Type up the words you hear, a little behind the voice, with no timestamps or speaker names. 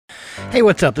Hey,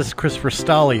 what's up? This is Christopher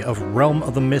Stolle of Realm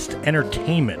of the Mist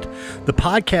Entertainment. The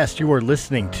podcast you are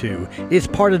listening to is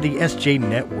part of the SJ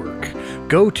Network.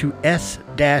 Go to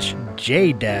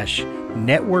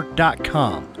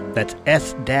s-j-network.com. That's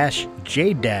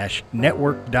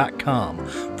s-j-network.com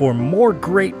for more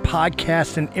great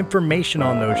podcasts and information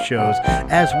on those shows,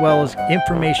 as well as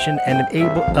information and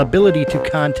ability to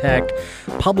contact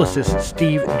publicist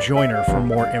Steve Joyner for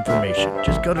more information.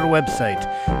 Just go to the website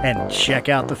and check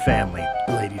out the family,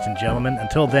 ladies and gentlemen.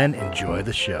 Until then, enjoy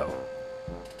the show.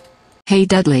 Hey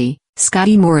Dudley,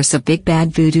 Scotty Morris of Big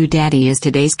Bad Voodoo Daddy is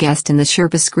today's guest in the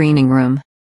Sherpa screening room.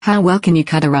 How well can you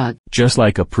cut a rug? Just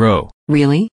like a pro.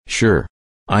 Really? Sure.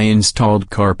 I installed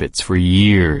carpets for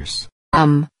years.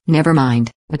 Never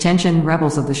mind. Attention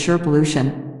rebels of the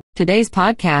Sherpollution. Today's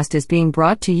podcast is being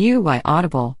brought to you by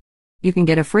Audible. You can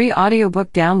get a free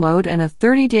audiobook download and a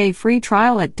 30-day free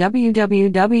trial at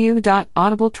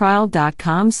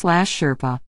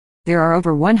www.audibletrial.com/Sherpa. There are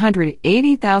over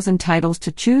 180,000 titles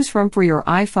to choose from for your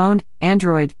iPhone,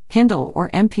 Android, Kindle, or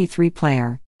MP3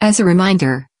 player. As a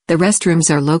reminder, the restrooms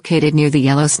are located near the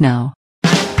yellow snow.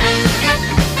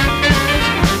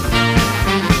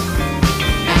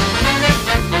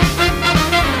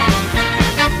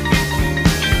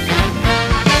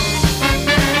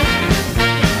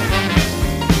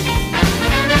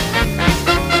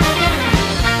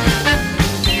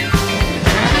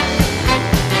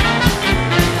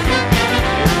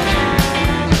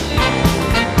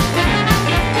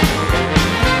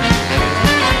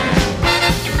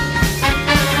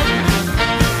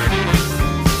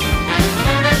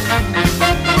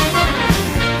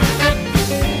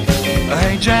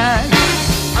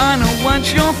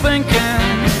 You're thinking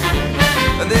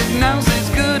this now's as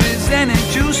good as any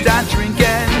juice start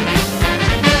drinking.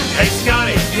 Hey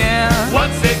Scotty, yeah,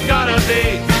 what's it gonna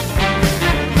be?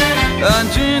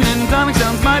 Gin and tonic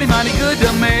sounds mighty good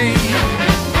to me.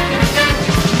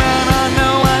 Man, I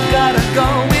know I gotta go,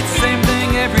 it's the same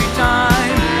thing every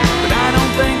time, but I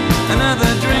don't think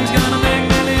another drink's gonna make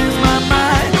me lose my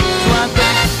mind. So I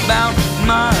think about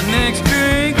my next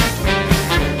drink,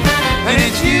 and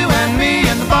it's you and me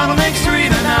and the bottle next to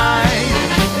tonight.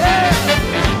 Yeah.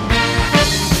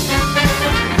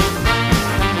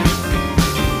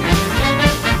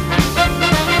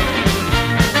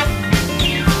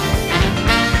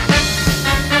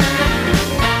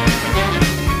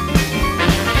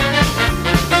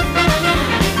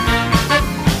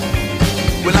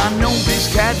 Well, I know this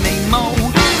cat named Mo,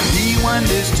 he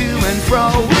wanders to and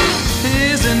fro,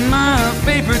 isn't my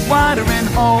favorite watering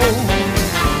hole.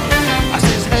 I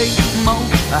says, hey Mo,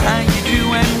 how you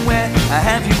doing? Where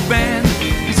have you been?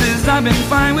 He says, I've been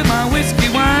fine with my whiskey,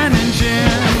 wine, and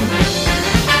gin.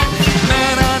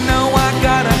 Man, I know I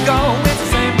gotta go, it's the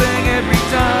same thing every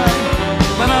time,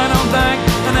 but I don't think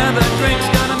another drink's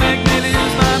gonna make me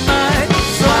lose my mind.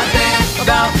 So I think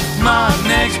about my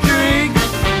next drink,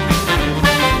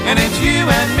 and it's you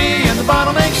and me and the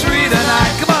bottle makes three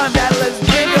tonight. Come on, Dad, let's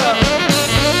drink up.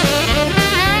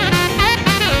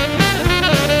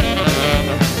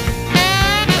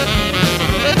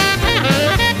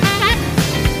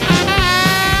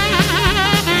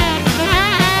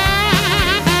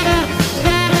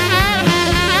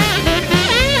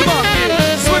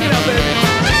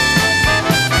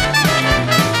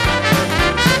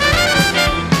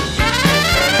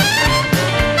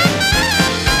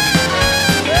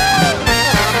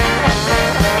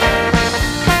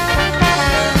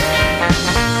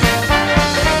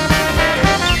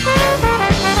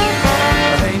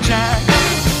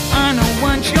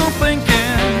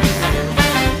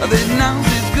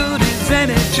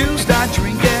 Juice start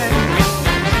drinking.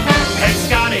 Hey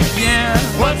Scotty, yeah,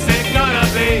 what's it gonna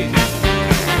be?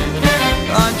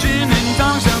 Gin and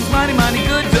tonic sounds mighty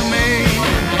good to me.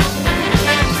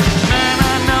 Man,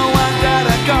 I know I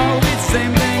gotta go, it's the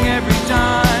same thing every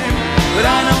time, but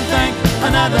I don't think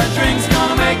another drink's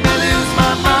gonna make me lose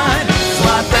my mind. So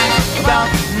I think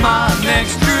about my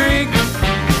next drink,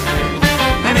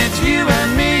 and it's you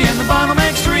and me and the bottle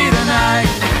makes three tonight.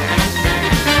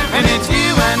 And it's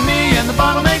you and me and the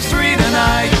bottle makes three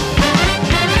tonight.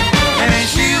 And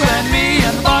it's you and me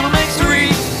and the bottle makes three.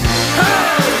 Hey!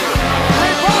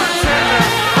 Hey, bartender!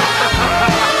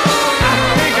 I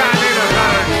think I need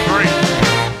another drink.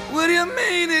 What do you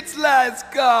mean it's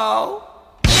last call?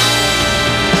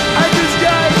 I just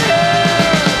got here!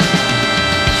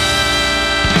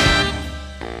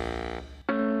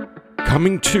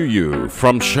 Coming to you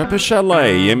from Sherpa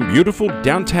Chalet in beautiful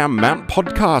downtown Mount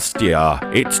Podcastia,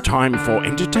 it's time for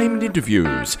entertainment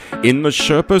interviews in the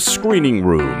Sherpa screening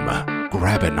room.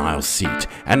 grab an aisle seat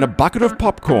and a bucket of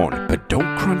popcorn, but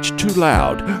don't crunch too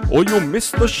loud or you'll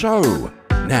miss the show.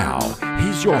 Now,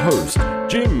 here's your host,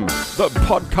 Jim, the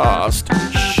podcast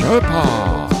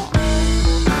Sherpa.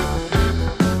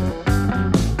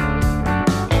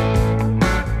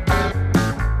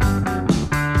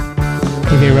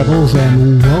 Hey there, Rebels,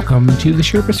 and welcome to the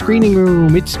Sherpa Screening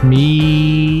Room. It's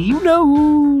me,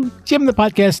 Jim, the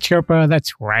podcast Sherpa.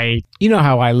 That's right. You know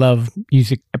how I love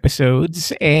music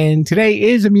episodes, and today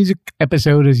is a music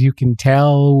episode, as you can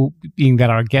tell, being that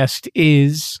our guest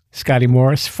is Scotty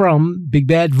Morris from Big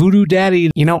Bad Voodoo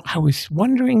Daddy. You know, I was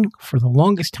wondering for the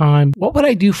longest time, what would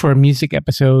I do for a music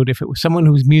episode if it was someone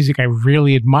whose music I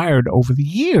really admired over the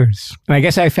years? And I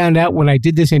guess I found out when I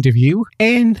did this interview,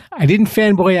 and I didn't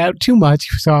fanboy out too much,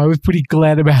 so I was pretty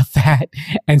glad about that.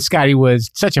 And Scotty was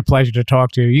such a pleasure to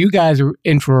talk to. You guys are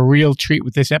in for a real treat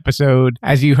with this episode.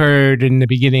 As you heard in the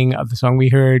beginning of the song, we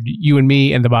heard You and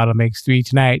Me and the Bottle Makes Three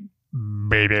Tonight,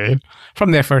 baby,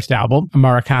 from their first album,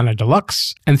 Americana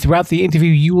Deluxe. And throughout the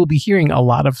interview, you will be hearing a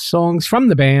lot of songs from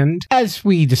the band as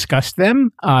we discussed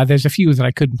them. There's a few that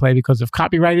I couldn't play because of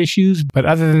copyright issues, but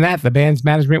other than that, the band's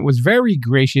management was very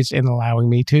gracious in allowing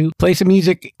me to play some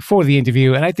music for the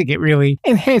interview, and I think it really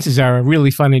enhances our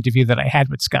really fun interview that I had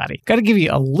with Scotty. Got to give you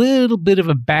a little bit of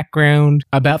a background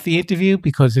about the interview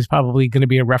because there's probably going to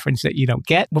be a reference that you don't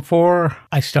get. Before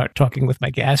I start talking with my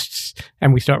guests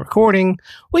and we start recording,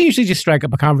 we usually just strike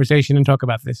up a conversation and talk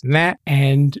about this and that.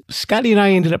 And Scotty and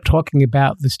I ended up talking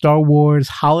about the Star Wars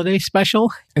holiday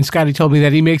special. And Scotty told me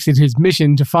that he makes it his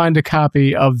mission to find a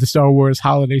copy of the Star Wars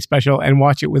holiday special and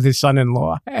watch it with his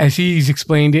son-in-law. As he's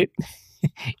explained it,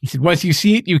 he said, once you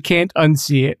see it, you can't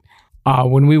unsee it.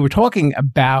 When we were talking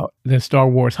about the Star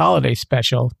Wars holiday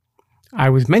special,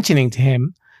 I was mentioning to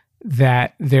him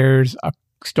that there's a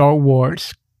Star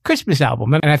Wars Christmas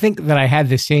album. And I think that I had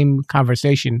the same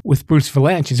conversation with Bruce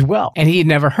Valanche as well. And he had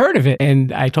never heard of it.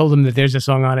 And I told him that there's a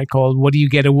song on it called What Do You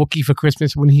Get a Wookiee for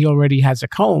Christmas When He Already Has a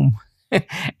Comb?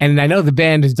 And I know the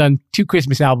band has done 2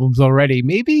 Christmas albums already.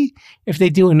 Maybe if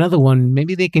they do another one,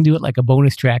 maybe they can do it like a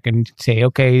bonus track and say,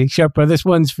 okay, Sherpa, this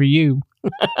one's for you.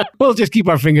 We'll just keep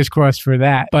our fingers crossed for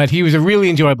that. But he was a really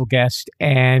enjoyable guest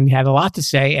and he had a lot to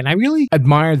say. And I really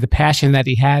admired the passion that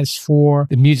he has for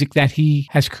the music that he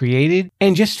has created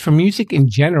and just for music in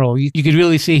general. You could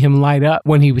really see him light up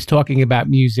when he was talking about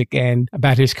music and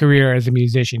about his career as a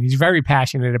musician. He's very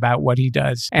passionate about what he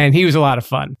does and he was a lot of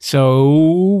fun. So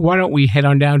why don't we head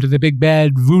on down to the Big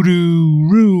Bad Voodoo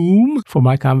Room for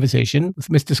my conversation with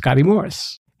Mr. Scotty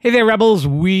Morris. Hey there, Rebels.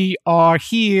 We are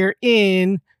here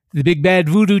in the Big Bad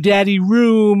Voodoo Daddy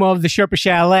room of the Sherpa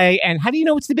Chalet. And how do you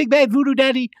know it's the Big Bad Voodoo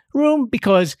Daddy room?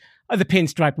 Because of the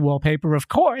pinstripe wallpaper, of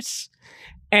course.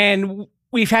 And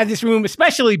we've had this room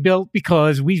especially built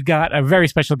because we've got a very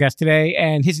special guest today,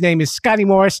 and his name is Scotty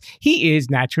Morris. He is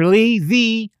naturally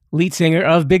the lead singer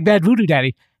of Big Bad Voodoo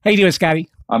Daddy. How you doing, Scotty?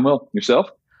 I'm well. Yourself?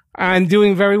 I'm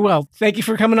doing very well. Thank you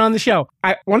for coming on the show.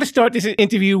 I want to start this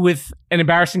interview with an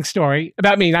embarrassing story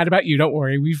about me, not about you. Don't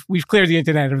worry. We've cleared the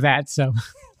internet of that. So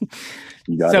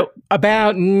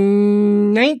about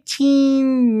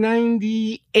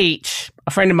 1998,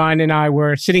 a friend of mine and I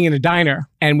were sitting in a diner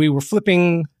and we were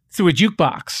flipping through a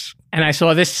jukebox and I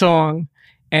saw this song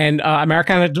and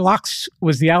Americana Deluxe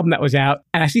was the album that was out.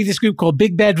 And I see this group called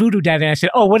Big Bad Voodoo Daddy. And I said,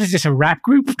 oh, what is this, a rap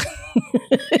group?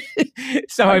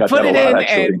 So I put it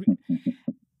in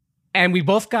and we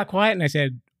both got quiet and I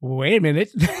said, wait a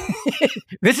minute.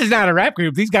 This is not a rap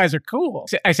group. These guys are cool.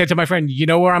 I said to my friend, you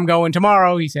know where I'm going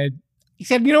tomorrow? He said,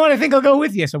 you know what? I think I'll go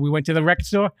with you. So we went to the record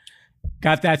store,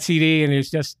 got that CD, and it's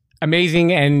just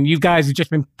amazing. And you guys have just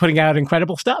been putting out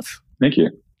incredible stuff. Thank you.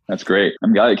 That's great.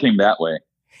 I'm glad it came that way.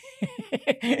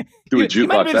 Do a jukebox.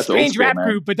 Might have been a strange rap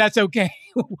group, but that's okay.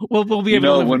 we'll be able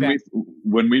to live with that.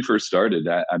 When we first started,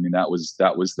 that was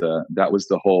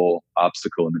the whole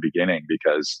obstacle in the beginning,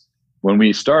 because when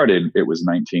we started, it was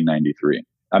 1993.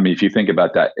 I mean, if you think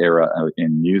about that era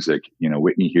in music,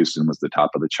 Whitney Houston was the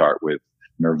top of the chart with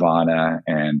Nirvana,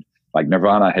 and like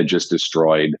Nirvana had just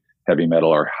destroyed heavy metal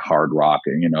or hard rock,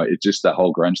 and it just, the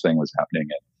whole grunge thing was happening.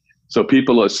 And so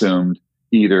people assumed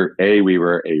either A, we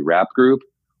were a rap group,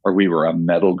 or we were a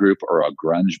metal group or a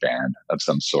grunge band of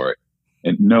some sort.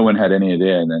 And no one had any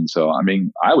idea. And so,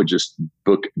 I would just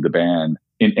book the band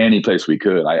in any place we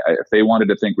could. If they wanted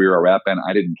to think we were a rap band,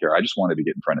 I didn't care. I just wanted to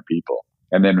get in front of people.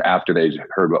 And then after they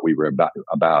heard what we were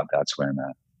about, that's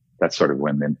sort of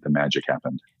when the magic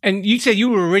happened. And you said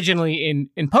you were originally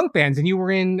in punk bands, and you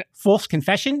were in False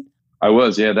Confession? I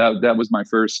was, yeah. That was my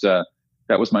first.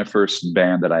 That was my first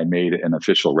band that I made an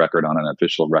official record on an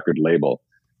official record label.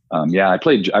 I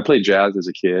played jazz as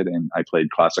a kid, and I played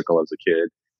classical as a kid.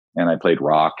 and I played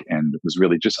rock, and was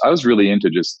really I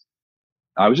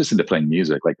was just into playing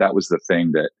music. Like that was the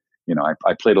thing that,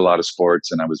 I played a lot of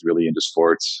sports, and I was really into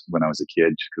sports when I was a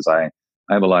kid because I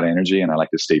have a lot of energy and I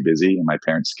like to stay busy, and my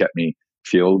parents kept me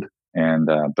fueled. And,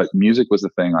 but music was the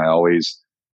thing I always,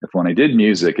 when I did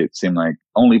music, it seemed like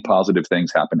only positive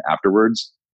things happened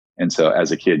afterwards. And so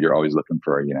as a kid, you're always looking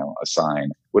for, a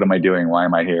sign. What am I doing? Why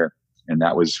am I here? And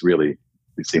that was really,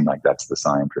 it seemed like that's the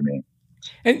sign for me.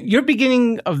 And your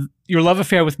beginning of your love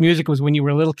affair with music was when you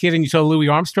were a little kid and you saw Louis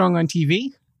Armstrong on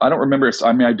TV? I don't remember.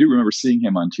 I mean, I do remember seeing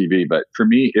him on TV, but for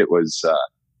me, it was,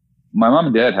 my mom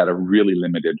and dad had a really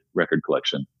limited record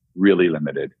collection, really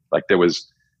limited. Like there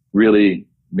was really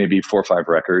maybe 4 or 5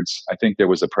 records. I think there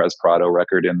was a Perez Prado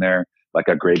record in there, like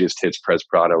a greatest hits Perez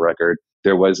Prado record.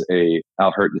 There was a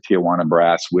Al Hirt, the Tijuana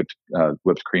Brass, whipped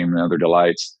cream and other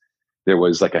delights. There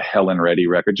was like a Helen Reddy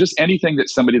record, just anything that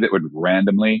somebody that would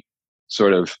randomly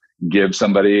sort of give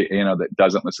somebody, that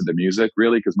doesn't listen to music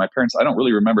really. Because my parents, I don't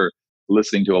really remember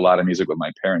listening to a lot of music with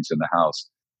my parents in the house,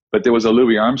 but there was a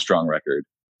Louis Armstrong record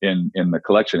in the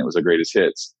collection. It was a greatest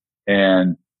hits.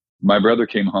 And my brother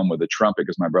came home with a trumpet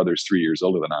because my brother's 3 years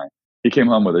older than I. He came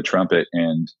home with a trumpet,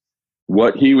 and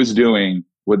what he was doing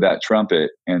with that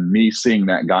trumpet and me seeing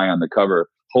that guy on the cover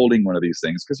holding one of these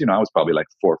things, because, I was probably like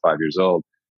 4 or 5 years old.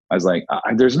 I was like,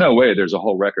 there's no way there's a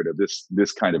whole record of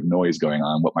this kind of noise going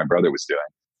on, what my brother was doing.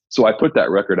 So I put that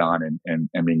record on, and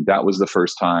I mean, that was the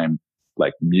first time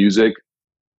like music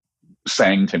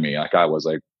sang to me. Like I was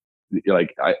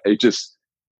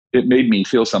it made me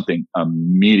feel something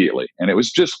immediately. And it was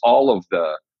just all of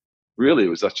it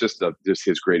was just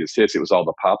his greatest hits. It was all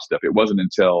the pop stuff. It wasn't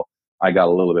until I got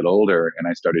a little bit older and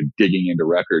I started digging into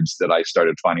records that I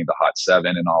started finding the Hot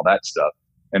 7 and all that stuff,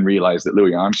 and realized that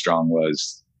Louis Armstrong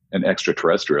was an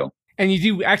extraterrestrial. And you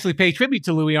do actually pay tribute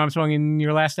to Louis Armstrong in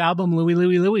your last album, Louis,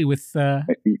 with...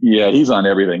 Yeah, he's on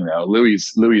everything now.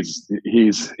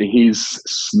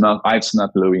 I've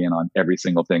snuck Louis in on every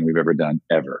single thing we've ever done,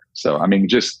 ever. So, I mean,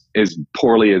 just as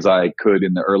poorly as I could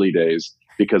in the early days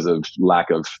because of lack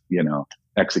of,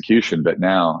 execution. But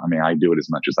now, I mean, I do it as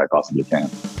much as I possibly can.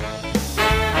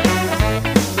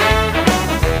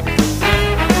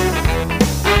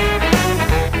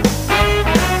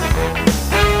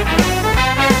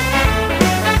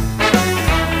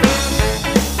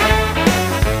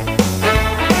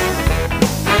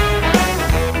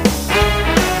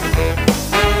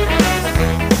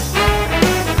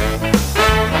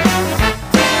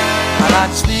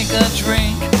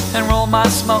 My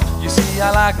smoke, you see, I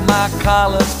like my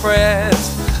collars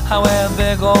pressed. I wear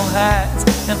big old hats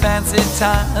and fancy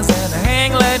ties, and I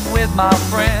hang late with my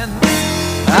friends.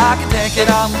 I can take it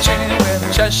on the chin with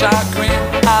a Cheshire grin.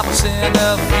 I'm a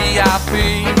sinner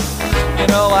VIP.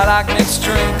 I like mixed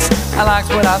drinks. I like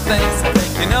what I think. I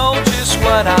think you know just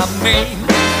what I mean.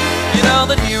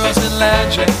 The heroes and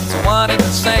legends are one and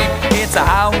the same. It's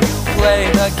how you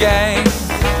play the game.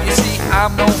 You see,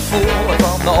 I'm no fool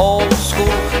from the old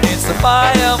school. It's the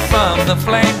fire from the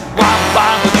flame.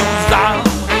 Wah-ba-ba-doo-zam,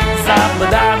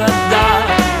 zam-ba-da-da-da,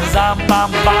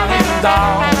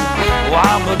 zam-bam-bam-dam,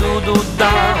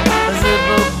 wah-ba-doo-doo-dam,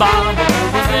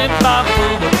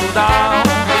 zip-a-bam-ba-doo-zip-bam-boo-ba-doo-dam.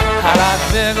 I like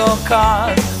big old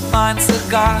cars, fine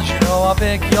cigars. I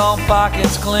pick your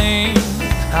pockets clean.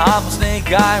 I'm a snake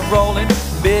guy rolling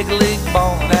big league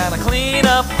ball, and I clean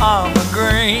up on the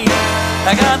green.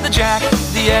 I got the jack,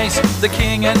 the ace, the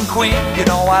king and queen.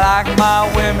 I like my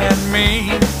women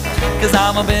mean, 'cause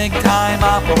I'm a big time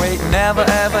operator, never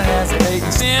ever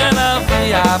hesitating, seeing a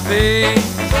VIP.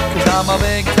 'Cause I'm a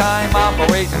big time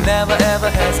operator, never ever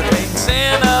hesitating,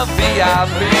 seeing a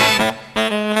VIP.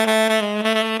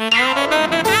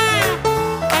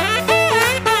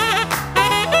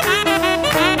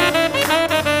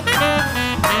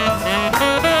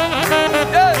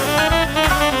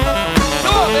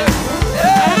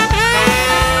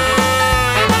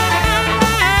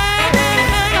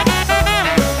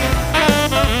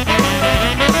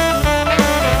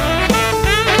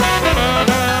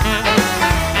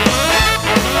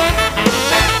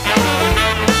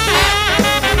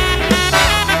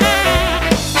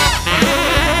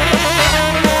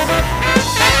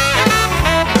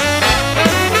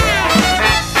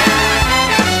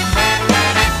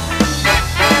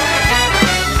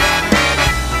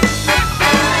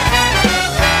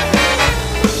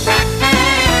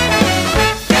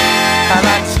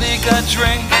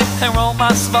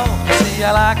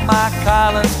 I like my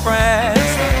collars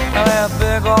pressed. I wear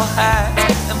big old hats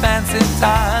and fancy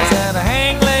ties, and I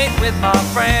hang late with my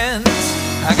friends.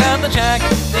 I got the jack,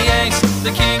 the ace, the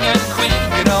king and queen.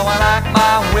 I like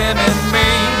my women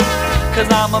mean, 'cause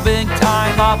I'm a big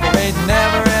time operator,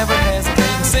 never ever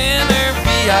hesitating, sinner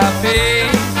VIP.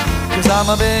 Cause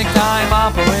I'm a big time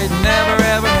operating, never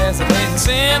ever hesitating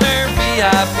sinner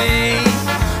VIP.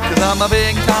 Cause I'm a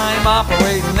big time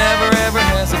operating, never ever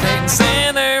hesitating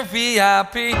sinner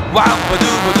VIP. Wow, ba-doo,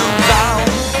 down,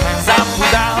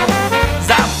 zap-a-down,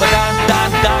 zap-a-down,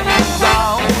 down,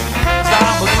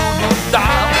 zap-a-doo,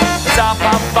 down,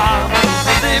 zap-a-bam,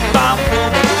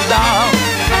 zip-bam-boom, down,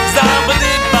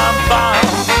 zap-a-dip-bam-bam,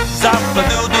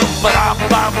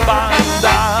 zap-a-doo-doo-ba-dam-bam-bam,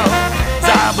 down,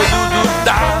 zap-a-doo-doo,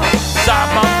 down,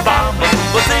 zap-bam-bam,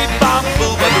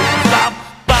 zip-bam-boom,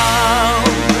 zap-bam.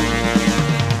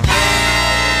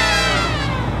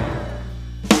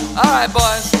 All right,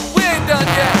 boys, we ain't done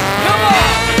yet. Come on!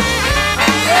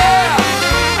 Yeah!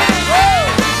 Woo!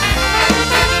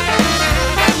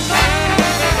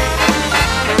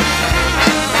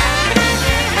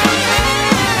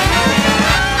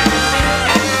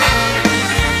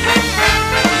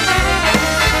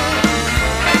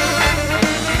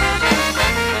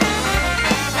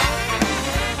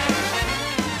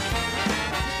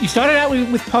 You started out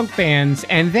with punk bands,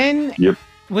 and then Yep.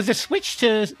 was a switch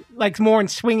to like more in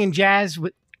swing and jazz.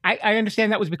 I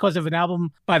understand that was because of an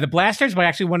album by the Blasters, by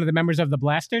actually one of the members of the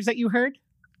Blasters that you heard.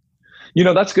 You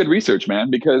know, that's good research,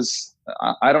 man, because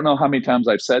I don't know how many times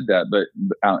I've said that, but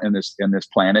out in this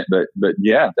planet, but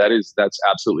yeah, that's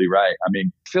absolutely right. I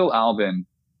mean, Phil Alvin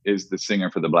is the singer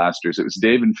for the Blasters. It was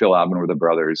Dave and Phil Alvin were the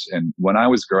brothers. And when I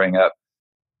was growing up,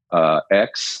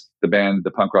 X, the band,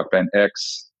 the punk rock band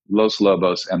X, Los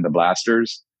Lobos, and the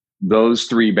Blasters, those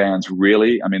three bands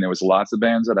really, I mean, there was lots of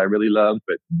bands that I really loved,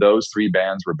 but those three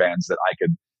bands were bands that I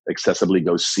could accessibly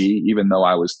go see, even though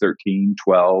I was 13,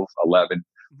 12, 11,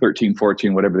 13,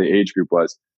 14, whatever the age group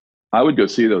was. I would go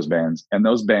see those bands, and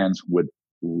those bands would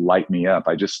light me up.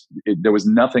 There was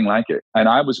nothing like it. And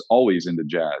I was always into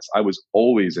jazz. I was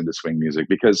always into swing music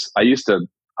because I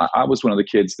was one of the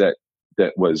kids that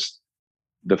was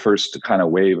the first kind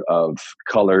of wave of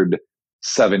colored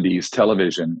 70s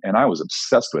television, and I was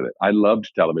obsessed with it. I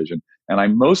loved television, and I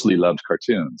mostly loved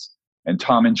cartoons and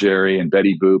Tom and Jerry and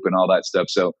Betty Boop and all that stuff.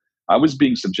 So I was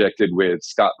being subjected with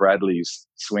Scott Bradley's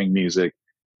swing music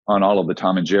on all of the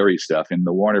Tom and Jerry stuff and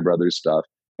the Warner Brothers stuff.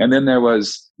 And then there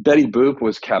was Betty Boop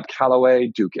was Cab Calloway,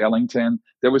 Duke Ellington.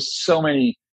 There was so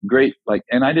many great,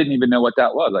 and I didn't even know what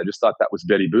that was. I just thought that was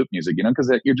Betty Boop music,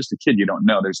 because you're just a kid. You don't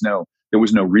know. There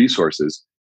was no resources.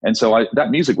 And so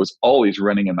that music was always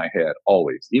running in my head,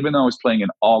 always. Even though I was playing in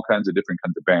all kinds of different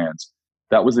kinds of bands,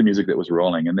 that was the music that was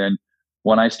rolling. And then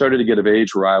when I started to get of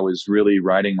age where I was really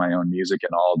writing my own music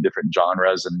in all different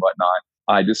genres and whatnot,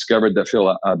 I discovered the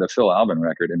Phil Alvin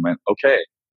record and went, okay,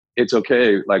 it's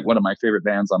okay. Like one of my favorite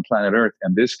bands on planet Earth.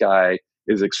 And this guy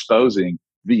is exposing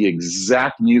the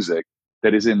exact music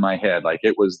that is in my head. Like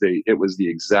it was the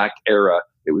exact era.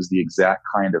 It was the exact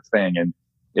kind of thing. And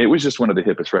it was just one of the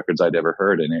hippest records I'd ever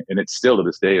heard. And it still to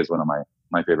this day is one of my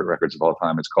favorite records of all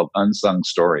time. It's called Unsung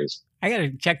Stories. I got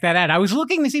to check that out. I was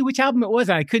looking to see which album it was.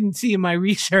 And I couldn't see in my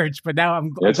research, but now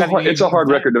I'm. It's a hard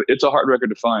record. It's a hard record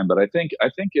to find, but I think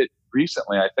it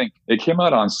recently. I think it came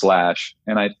out on Slash,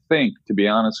 and I think, to be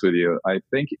honest with you, I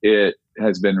think it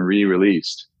has been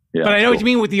re-released. Yeah, but I know what you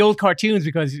mean with the old cartoons,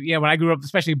 because when I grew up,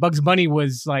 especially Bugs Bunny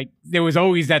was like, there was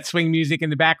always that swing music in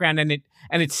the background, and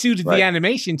it suited the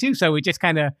animation too. So it just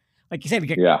kind of, like you said,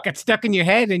 it got stuck in your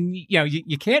head, and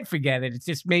you can't forget it. It's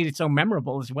just made it so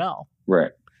memorable as well.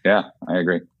 Right. Yeah, I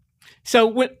agree. So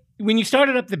when you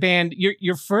started up the band,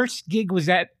 your first gig was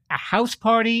at a house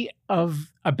party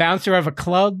of a bouncer of a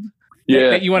club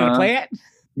that you wanted to play at?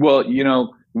 Well,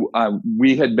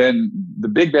 we had been, the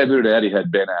Big Bad Voodoo Daddy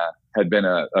had been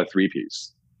a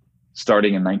three-piece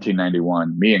starting in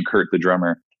 1991. Me and Kurt, the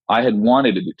drummer, I had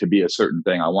wanted it to be a certain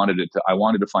thing. I wanted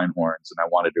to find horns,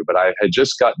 and but I had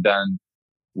just got done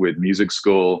with music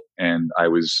school, and I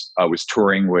was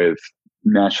touring with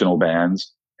national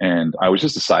bands, and I was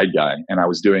just a side guy, and I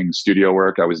was doing studio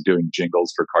work. I was doing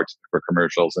jingles for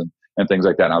commercials and things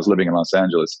like that. And I was living in Los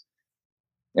Angeles,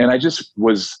 and I just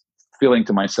was feeling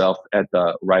to myself at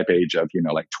the ripe age of,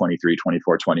 23,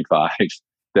 24, 25,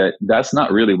 that's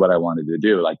not really what I wanted to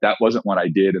do. Like that wasn't what I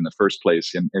did in the first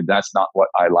place. And that's not what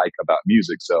I like about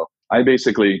music. So I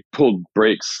basically pulled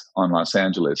brakes on Los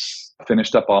Angeles,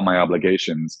 finished up all my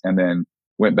obligations, and then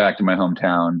went back to my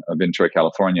hometown of Ventura,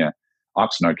 California,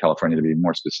 Oxnard, California, to be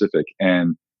more specific,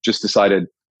 and just decided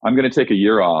I'm going to take a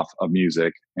year off of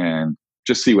music and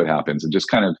just see what happens and just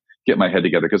kind of get my head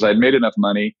together. Because I'd made enough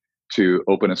money to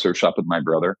open a surf shop with my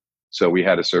brother. So we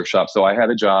had a surf shop. So I had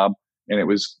a job, and it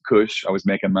was cush. I was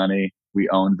making money. We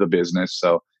owned the business.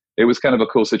 So it was kind of a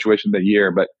cool situation that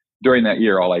year. But during that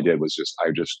year, all I did was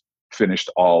I just finished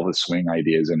all the swing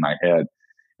ideas in my head.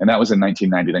 And that was in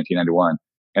 1990, 1991.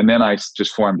 And then I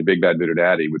just formed Big Bad Voodoo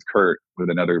Daddy with Kurt, with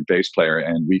another bass player,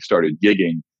 and we started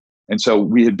gigging. And so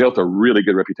we had built a really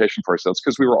good reputation for ourselves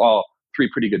because we were all three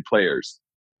pretty good players.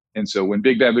 And so when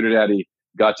Big Bad Voodoo Daddy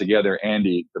got together,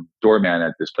 Andy, the doorman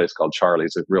at this place called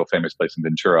Charlie's, a real famous place in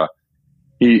Ventura,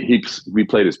 we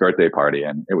played his birthday party,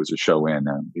 and it was a show in,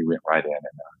 and we went right in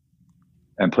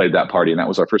and played that party. And that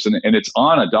was our first, and it's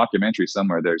on a documentary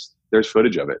somewhere. There's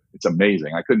footage of it. It's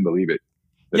amazing. I couldn't believe it.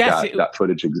 That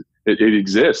footage, it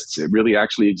exists. It really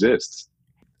actually exists.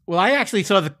 Well, I actually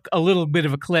saw a little bit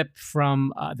of a clip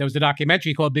from, there was a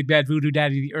documentary called Big Bad Voodoo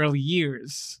Daddy, The Early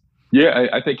Years. Yeah,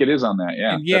 I think it is on that.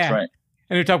 Yeah, that's right.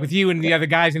 And we talk with you and the other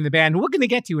guys in the band, who we're going to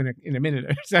get to in a minute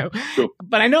or so. Cool.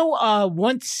 But I know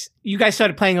once you guys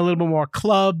started playing a little bit more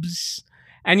clubs,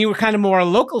 and you were kind of more a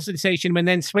local sensation when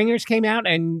then Swingers came out,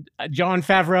 and Jon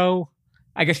Favreau,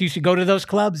 I guess you should go to those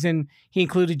clubs, and he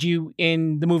included you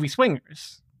in the movie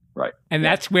Swingers. Right. And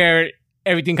that's where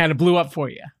everything kind of blew up for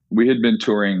you. We had been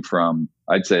touring from,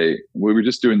 I'd say, we were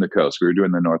just doing the coast. We were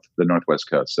doing the Northwest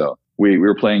coast. So we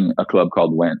were playing a club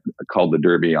called the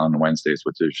Derby on Wednesdays,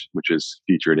 which is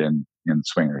featured in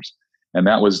Swingers. And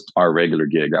that was our regular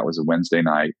gig. That was a Wednesday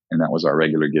night, and that was our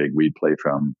regular gig. We'd play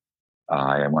from,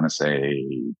 I want to say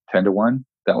 10 to 1.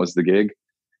 That was the gig.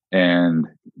 And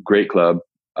great club.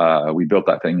 We built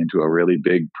that thing into a really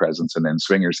big presence, and then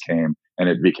Swingers came, and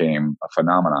it became a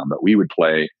phenomenon. But we would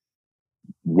play,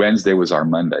 Wednesday was our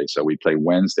Monday. So we'd play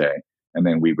Wednesday, and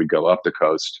then we would go up the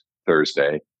coast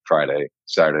Thursday, Friday,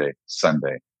 Saturday,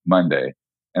 Sunday, Monday,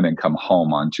 and then come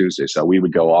home on Tuesday. So we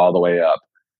would go all the way up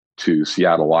to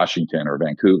Seattle, Washington, or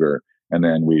Vancouver, and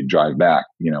then we'd drive back.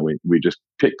 We just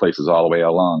pick places all the way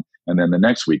along. And then the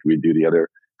next week we'd go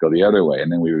the other way.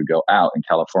 And then we would go out in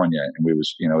California, and we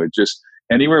was, it just,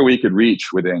 anywhere we could reach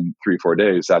within 3-4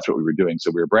 days, that's what we were doing.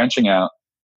 So we were branching out.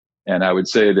 And I would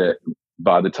say that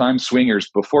by the time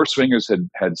before Swingers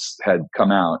had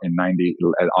come out in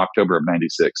October of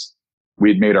 96,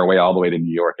 we'd made our way all the way to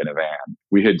New York in a van.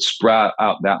 We had spread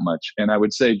out that much. And I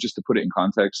would say, just to put it in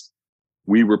context,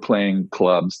 we were playing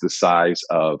clubs the size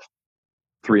of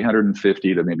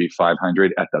 350 to maybe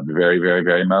 500 at the very, very,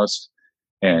 very most.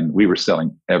 And we were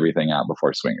selling everything out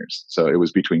before Swingers. So it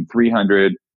was between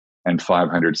 300 and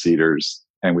 500 seaters,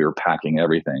 and we were packing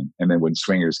everything. And then when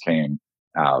Swingers came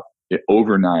out,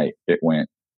 overnight, it went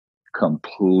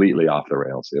completely off the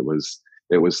rails. It was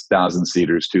 1,000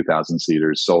 seaters, 2,000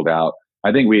 seaters, sold out.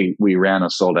 I think we ran a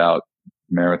sold out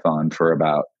marathon for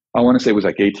about, I want to say it was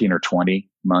like 18 or 20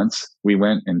 months. We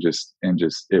went and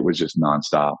it was just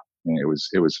nonstop. And it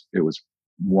was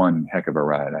one heck of a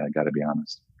ride. I got to be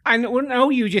honest. I know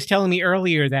you were just telling me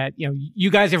earlier that,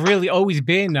 you guys have really always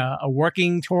been a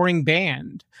working touring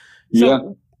band. So yeah.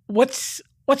 What's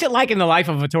it like in the life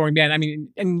of a touring band? I mean,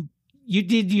 and you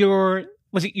did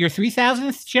was it your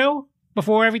 3000th show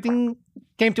before everything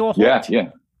came to a halt?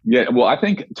 Yeah. Well, I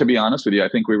think, to be honest with you, I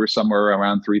think we were somewhere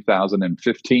around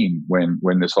 3015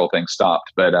 when this whole thing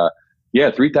stopped. But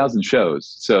 3,000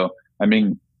 shows. So, I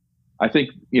mean, I think,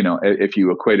 if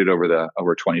you equate it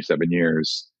over 27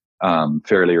 years,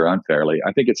 fairly or unfairly,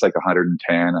 I think it's like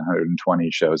 110,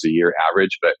 120 shows a year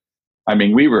average. But I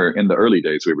mean, we were in the early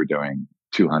days, we were doing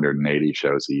 280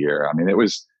 shows a year. I mean, it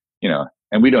was,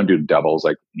 and we don't do doubles.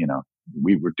 Like,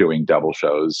 we were doing double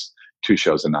shows, 2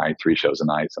 shows a night, 3 shows a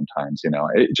night sometimes,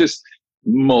 it just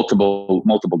multiple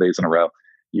days in a row.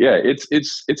 Yeah, it's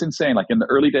insane. Like in the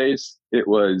early days, it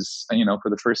was, for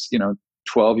the first,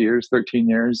 12 years, 13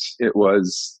 years, it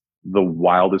was the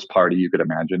wildest party you could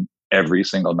imagine every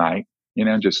single night,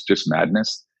 just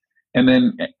madness. And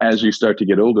then as you start to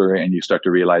get older and you start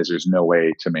to realize there's no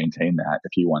way to maintain that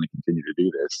if you want to continue to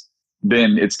do this,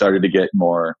 then it started to get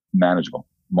more manageable,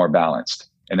 more balanced.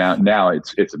 And now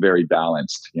it's very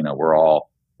balanced. We're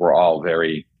all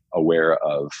very aware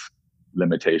of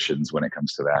limitations when it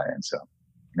comes to that. And so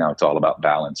now it's all about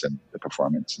balance and the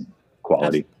performance and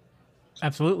quality.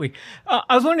 Absolutely.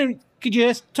 I was wondering, could you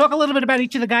just talk a little bit about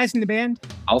each of the guys in the band?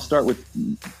 I'll start with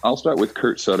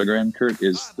Kurt Sodergren. Kurt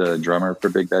is the drummer for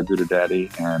Big Bad Voodoo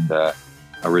Daddy and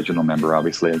original member,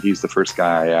 obviously. He's the first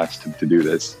guy I asked to do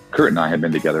this. Kurt and I have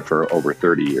been together for over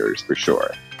 30 years, for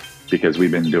sure, because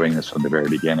we've been doing this from the very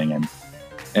beginning.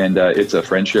 And it's a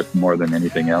friendship more than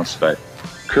anything else. But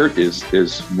Kurt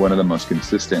is one of the most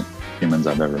consistent humans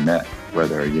I've ever met,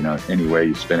 whether, any way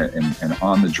you spin it. And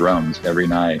on the drums every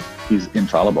night, he's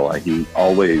infallible. He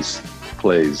always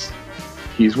plays.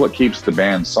 He's what keeps the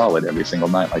band solid every single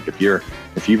night. Like if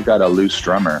you've got a loose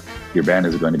drummer, your band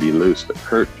is going to be loose. But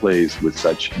Kurt plays with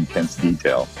such intense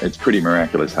detail. It's pretty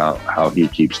miraculous how he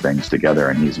keeps things together.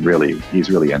 And he's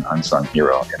really an unsung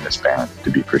hero in this band,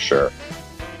 to be for sure.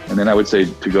 And then I would say,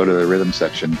 to go to the rhythm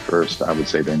section first, I would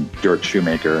say then Dirk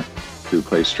Shoemaker, who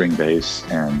plays string bass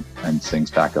and sings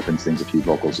backup and sings a few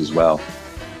vocals as well.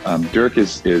 Dirk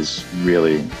is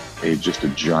really just a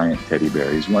giant teddy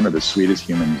bear. He's one of the sweetest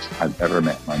humans I've ever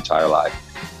met in my entire life.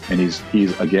 And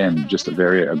he's again, just a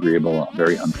very agreeable,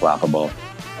 very unflappable.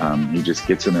 He just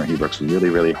gets in there. He works really,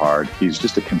 really hard. He's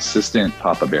just a consistent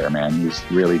Papa Bear, man. He's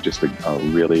really just a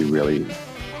really, really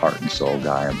heart and soul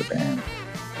guy of the band.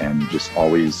 And just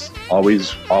always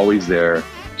there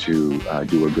to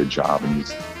do a good job. And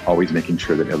he's always making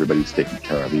sure that everybody's taken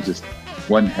care of. He's just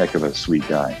one heck of a sweet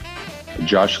guy.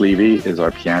 Josh Levy is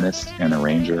our pianist and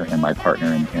arranger and my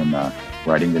partner in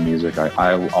writing the music.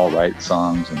 I'll write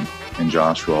songs and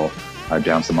Josh will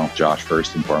bounce them off Josh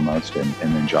first and foremost, and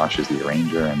then Josh is the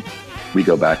arranger, and we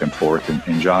go back and forth.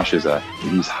 And Josh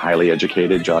he's highly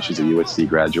educated. Josh is a USC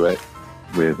graduate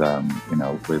with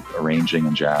arranging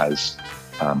and jazz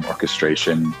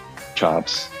orchestration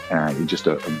chops. He's just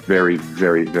a very,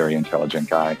 very, very intelligent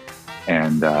guy,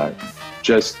 and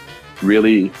just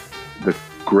really the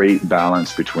great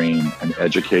balance between an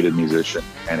educated musician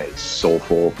and a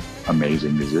soulful,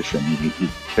 amazing musician. He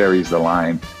carries the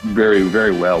line very,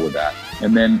 very well with that.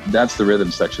 And then that's the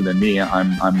rhythm section. Then me,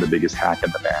 I'm the biggest hack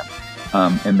in the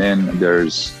band. And then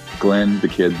there's Glenn, the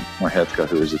kid, Morhevka,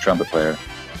 who is a trumpet player.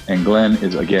 And Glenn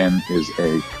is a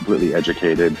completely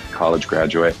educated college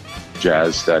graduate,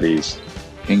 jazz studies,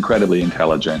 incredibly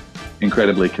intelligent,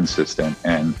 incredibly consistent,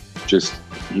 and just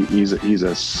he's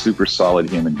a super solid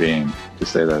human being, to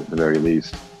say the very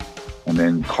least. And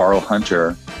then Carl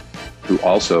Hunter, who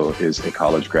also is a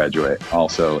college graduate,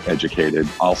 also educated,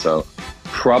 also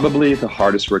probably the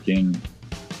hardest working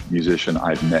musician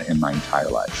I've met in my entire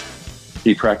life.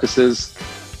 He practices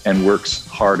and works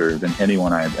harder than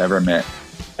anyone I have ever met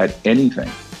at anything.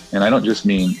 And I don't just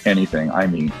mean anything, I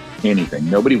mean anything.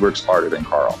 Nobody works harder than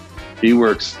Carl. He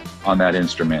works on that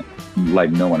instrument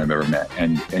like no one I've ever met.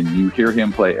 And you hear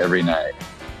him play every night,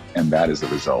 and that is the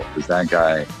result. Because that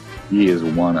guy, he is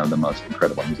one of the most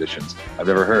incredible musicians I've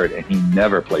ever heard. And he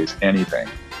never plays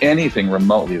anything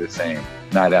remotely the same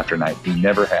night after night. He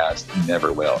never has, he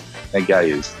never will. That guy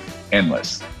is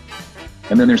endless.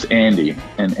 And then there's Andy,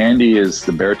 and Andy is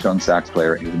the baritone sax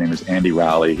player. His name is Andy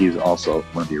Rowley. He's also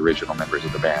one of the original members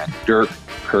of the band. Dirk,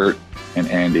 Kurt, and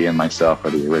Andy and myself are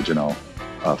the original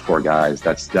four guys.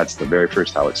 That's the very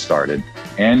first how it started.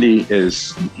 Andy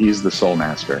he's the soul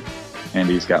master.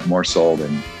 Andy's got more soul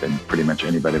than pretty much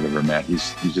anybody I've ever met.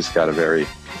 He's just got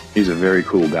he's a very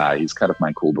cool guy. He's kind of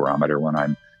my cool barometer when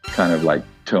I'm kind of like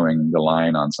towing the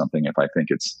line on something. If I think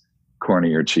it's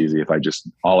corny or cheesy,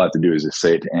 all I have to do is just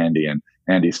say it to Andy, and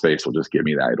Andy's face will just give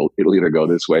me that. It'll either go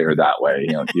this way or that way,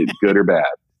 good or bad.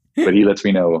 But he lets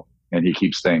me know, and he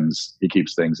keeps things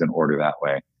in order that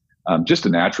way. Just a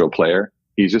natural player.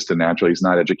 He's just a natural. He's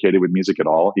not educated with music at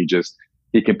all. He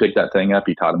can pick that thing up.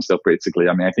 He taught himself basically.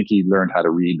 I mean, I think he learned how to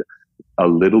read a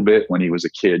little bit when he was a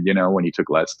kid, when he took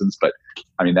lessons. But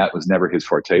I mean, that was never his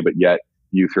forte. But yet,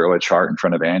 you throw a chart in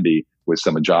front of Andy with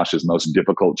some of Josh's most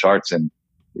difficult charts, and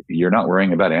you're not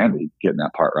worrying about Andy getting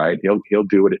that part right. He'll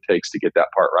do what it takes to get that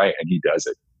part right, and he does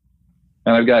it.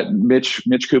 And I've got Mitch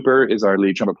Cooper is our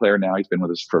lead trumpet player now. He's been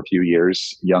with us for a few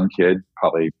years. Young kid,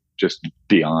 probably just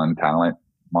beyond talent,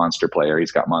 monster player.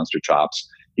 He's got monster chops.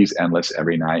 He's endless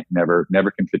every night. Never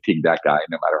can fatigue that guy,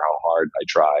 no matter how hard I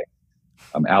try.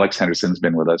 Alex Henderson's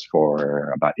been with us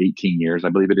for about 18 years, I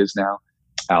believe it is now.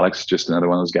 Alex, just another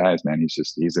one of those guys, man.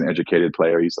 He's an educated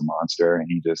player. He's a monster, and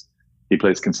he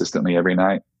plays consistently every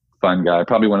night. Fun guy,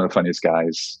 probably one of the funniest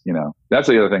guys. That's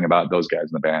the other thing about those guys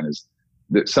in the band is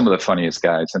that some of the funniest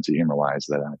guys, sense of humor wise,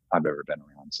 that I've ever been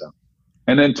around. So,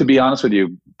 and then to be honest with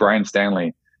you, Brian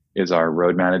Stanley is our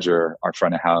road manager, our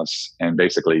front of house, and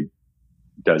basically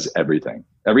does everything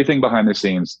behind the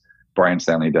scenes. Brian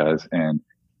Stanley does. And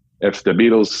if the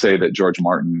Beatles say that George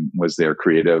Martin was their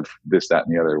creative, this, that,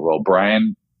 and the other, well,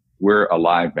 Brian, we're a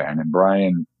live band, and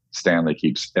Brian Stanley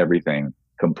keeps everything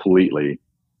completely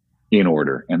in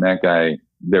order. And that guy,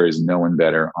 there is no one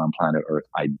better on planet Earth.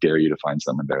 I dare you to find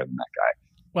someone better than that guy.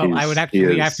 Well, I would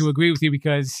actually have to agree with you,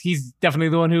 because he's definitely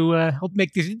the one who helped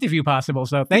make this interview possible.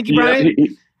 So thank you, Brian.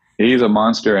 Yeah, he's a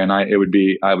monster, and I would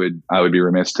be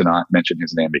remiss to not mention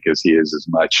his name, because he is as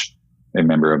much a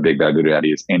member of Big Bad Voodoo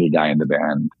Daddy as any guy in the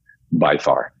band by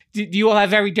far. Do you all have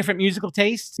very different musical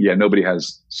tastes? Yeah, nobody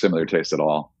has similar tastes at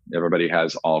all. Everybody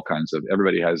has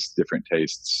different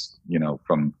tastes,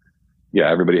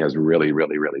 everybody has really,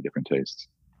 really, really different tastes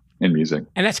in music.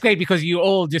 And that's great, because you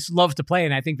all just love to play,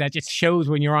 and I think that just shows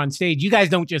when you're on stage. You guys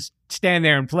don't just stand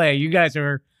there and play. You guys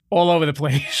are all over the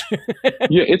place.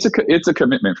 Yeah, it's a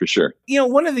commitment for sure.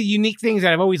 One of the unique things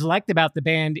that I've always liked about the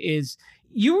band is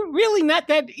you're really not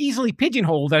that easily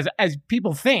pigeonholed as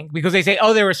people think, because they say,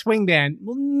 oh, they're a swing band.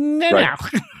 Well, no, Right.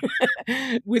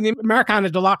 no. When the Americana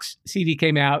Deluxe CD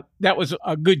came out, that was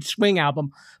a good swing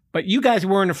album, but you guys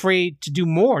weren't afraid to do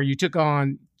more. You took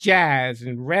on jazz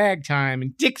and ragtime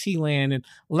and Dixieland and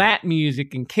Latin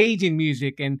music and Cajun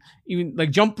music and even like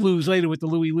jump blues later with the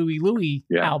Louie Louie Louie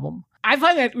album. I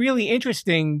find that really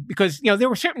interesting because, there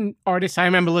were certain artists I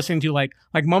remember listening to like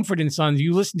Mumford and Sons.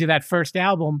 You listened to that first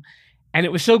album and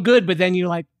it was so good, but then you're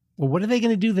like, well, what are they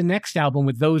going to do the next album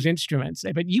with those instruments?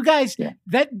 But you guys,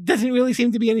 that doesn't really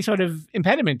seem to be any sort of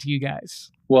impediment to you guys.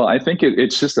 Well, I think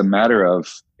it's just a matter of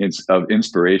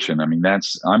inspiration. I mean,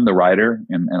 I'm the writer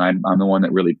and I'm the one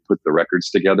that really put the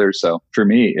records together. So for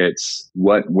me, it's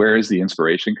where is the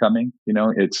inspiration coming?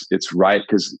 It's right.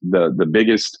 Cause the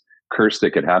biggest curse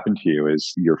that could happen to you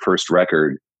is your first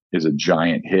record is a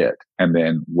giant hit. And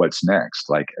then what's next?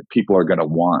 Like people are going to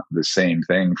want the same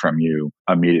thing from you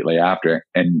immediately after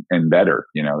and better.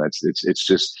 It's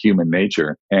just human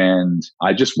nature. And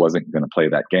I just wasn't going to play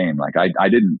that game. Like I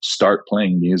didn't start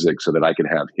playing music so that I could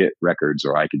have hit records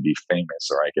or I could be famous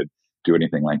or I could do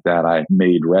anything like that. I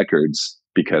made records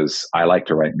because I like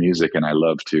to write music and I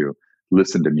love to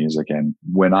listen to music. And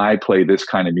when I play this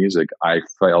kind of music, I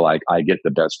feel like I get the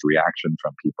best reaction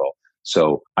from people.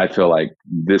 So I feel like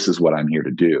this is what I'm here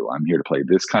to do. I'm here to play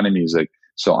this kind of music.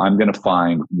 So I'm going to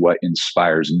find what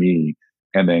inspires me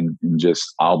and then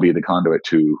I'll be the conduit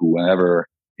to whoever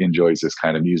enjoys this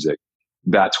kind of music.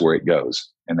 That's where it goes.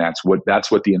 And that's what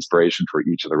the inspiration for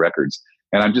each of the records.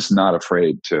 And I'm just not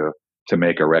afraid to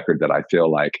make a record that I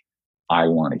feel like I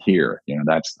want to hear.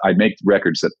 I make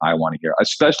records that I want to hear,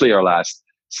 especially our last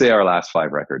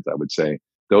 5 records, I would say.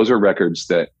 Those are records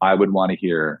that I would want to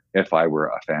hear if I were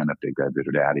a fan of Big Bad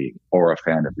Voodoo Daddy or a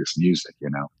fan of this music,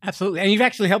 Absolutely. And you've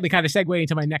actually helped me kind of segue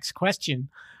into my next question.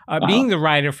 Being the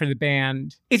writer for the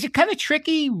band, is it kind of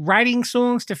tricky writing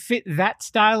songs to fit that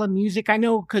style of music? I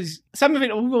know because some of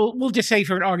it, we'll just say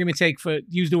for an argument's sake,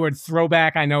 use the word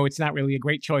throwback. I know it's not really a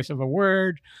great choice of a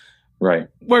word. Right.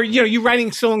 Where, you're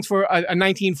writing songs for a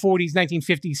 1940s,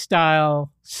 1950s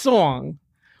style song.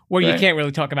 Where you can't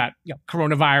really talk about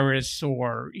coronavirus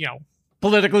or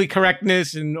politically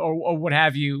correctness or what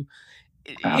have you.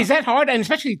 Is that hard? And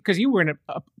especially because you were in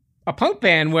a punk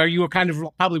band where you were kind of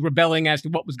probably rebelling as to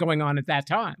what was going on at that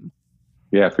time.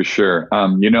 Yeah, for sure.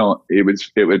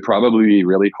 It would probably be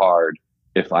really hard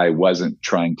if I wasn't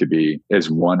trying to be as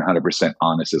 100%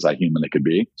 honest as I humanly could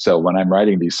be. So when I'm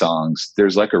writing these songs,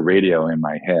 there's like a radio in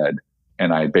my head,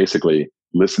 and I basically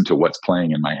listen to what's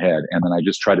playing in my head, and then I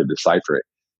just try to decipher it.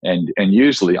 And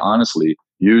usually, honestly,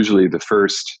 the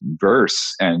first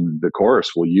verse and the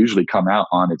chorus will usually come out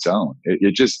on its own.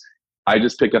 I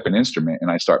just pick up an instrument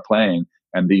and I start playing,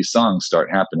 and these songs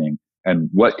start happening. And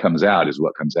what comes out is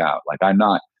what comes out. Like I'm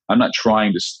not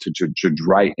trying to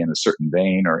write in a certain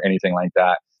vein or anything like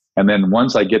that. And then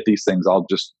once I get these things, I'll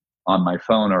just on my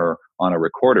phone or on a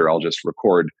recorder, I'll just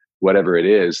record whatever it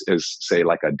is say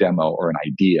like a demo or an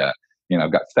idea.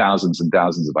 I've got thousands and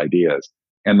thousands of ideas.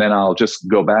 And then I'll just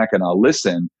go back and I'll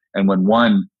listen. And when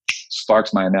one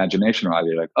sparks my imagination, I'll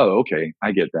be like, oh, okay,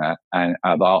 I get that. And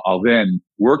I'll then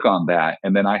work on that.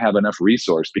 And then I have enough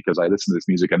resource because I listen to this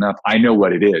music enough. I know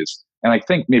what it is. And I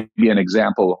think maybe an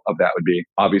example of that would be,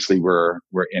 obviously we're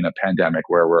in a pandemic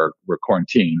where we're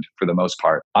quarantined for the most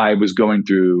part. I was going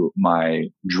through my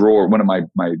drawer, one of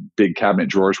my big cabinet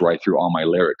drawers where I threw all my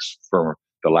lyrics for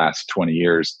the last 20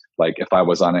 years. Like if I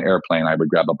was on an airplane, I would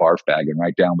grab a barf bag and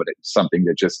write down something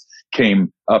that just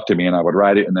came up to me, and I would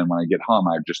write it. And then when I get home,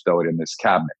 I would just throw it in this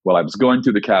cabinet. Well, I was going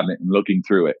through the cabinet and looking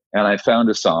through it, and I found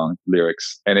a song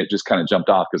lyrics, and it just kind of jumped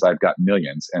off because I've got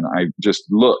millions. And I just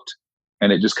looked,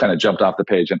 and it just kind of jumped off the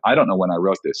page. And I don't know when I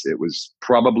wrote this. It was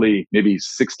probably maybe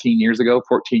 16 years ago,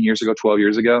 14 years ago, 12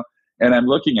 years ago. And I'm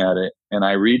looking at it, and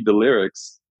I read the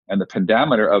lyrics and the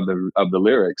pentameter of the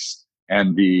lyrics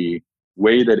and the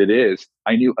way that it is.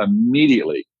 I knew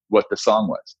immediately what the song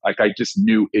was. Like I just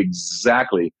knew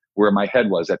exactly where my head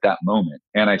was at that moment.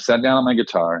 And I sat down on my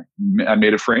guitar, I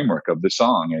made a framework of the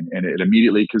song, and it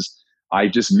immediately, because I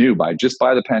just knew by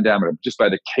the pentameter, just by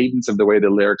the cadence of the way the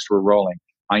lyrics were rolling,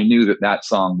 I knew that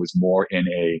song was more in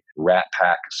a Rat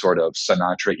Pack sort of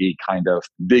Sinatra-y kind of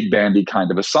big bandy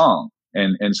kind of a song.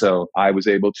 And so I was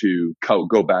able to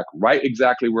go back right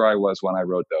exactly where I was when I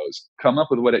wrote those, come up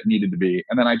with what it needed to be.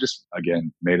 And then I just,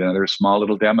 again, made another small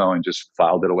little demo and just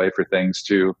filed it away for things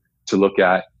to look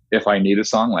at if I need a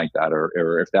song like that,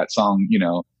 or if that song,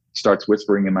 starts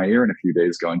whispering in my ear in a few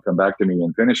days going, come back to me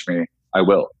and finish me. I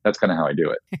will. That's kind of how I do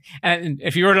it. And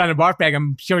if you wrote it on a barf bag,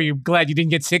 I'm sure you're glad you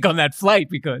didn't get sick on that flight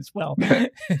because, well,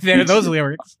 there are those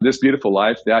lyrics. This Beautiful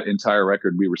Life, that entire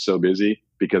record, we were so busy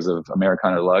because of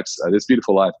Americana Deluxe. This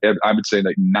Beautiful Life, I would say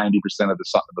like 90% of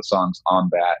the songs on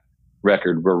that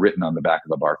record were written on the back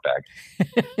of a barf bag.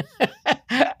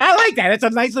 I like that. That's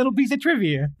a nice little piece of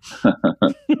trivia.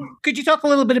 Could you talk a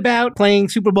little bit about playing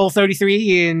Super Bowl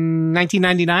 33 in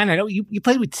 1999? I know you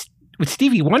played with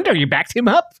Stevie Wonder. You backed him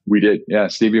up? We did. Yeah.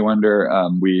 Stevie Wonder.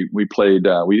 We played,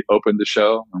 we opened the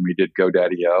show and we did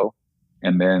GoDaddy-O.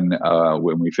 And then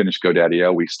when we finished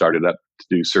GoDaddy-O, we started up to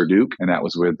do Sir Duke, and that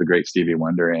was with the great Stevie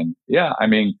Wonder. And yeah, I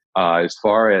mean, as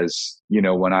far as,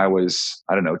 when I was,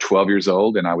 12 years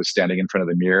old and I was standing in front of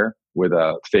the mirror with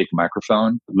a fake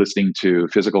microphone, listening to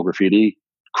Physical Graffiti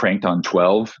cranked on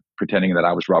 12, pretending that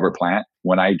I was Robert Plant,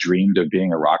 when I dreamed of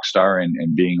being a rock star and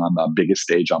being on the biggest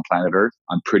stage on planet Earth,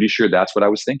 I'm pretty sure that's what I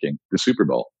was thinking, the Super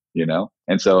Bowl,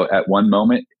 And so at one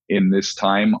moment in this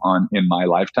time in my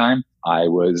lifetime, I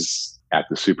was at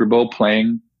the Super Bowl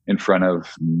playing in front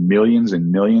of millions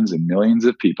and millions and millions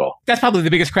of people. That's probably the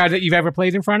biggest crowd that you've ever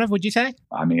played in front of, would you say?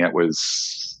 I mean, it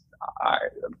was,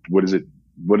 what is it?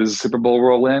 What does the Super Bowl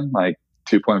roll in? Like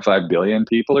 2.5 billion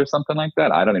people or something like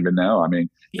that? I don't even know. I mean,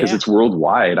 because it's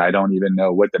worldwide. I don't even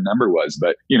know what the number was.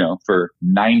 But, for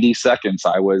 90 seconds,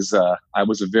 I was a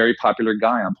very popular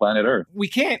guy on planet Earth. We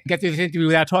can't get through this interview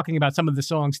without talking about some of the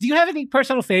songs. Do you have any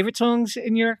personal favorite songs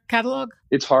in your catalog?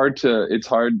 It's hard.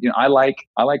 I like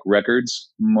records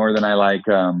more than I like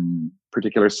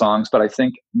particular songs. But I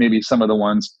think maybe some of the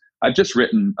ones, I've just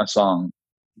written a song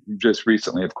just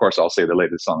recently. Of course, I'll say the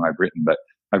latest song I've written, but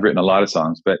I've written a lot of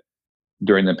songs, but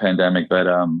during the pandemic, but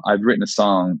I've written a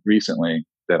song recently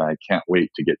that I can't wait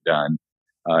to get done.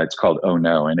 It's called Oh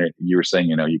No. And you were saying,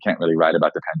 you can't really write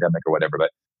about the pandemic or whatever,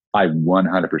 but I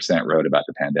 100% wrote about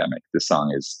the pandemic. This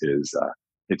song is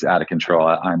it's out of control.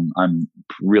 I'm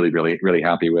really, really, really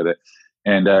happy with it.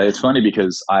 And it's funny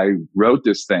because I wrote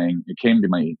this thing. It came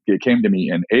to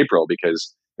me in April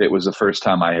because it was the first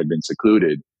time I had been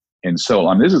secluded in so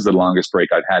long. This is the longest break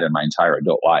I've had in my entire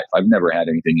adult life. I've never had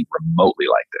anything remotely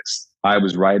like this. I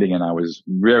was writing and I was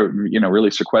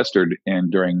really sequestered.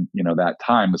 And during, that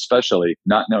time, especially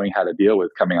not knowing how to deal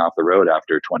with coming off the road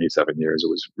after 27 years,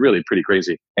 it was really pretty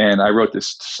crazy. And I wrote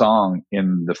this song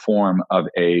in the form of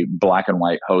a black and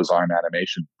white hose arm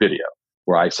animation video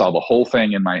where I saw the whole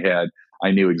thing in my head. I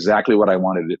knew exactly what I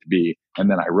wanted it to be. And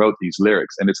then I wrote these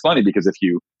lyrics. And it's funny because if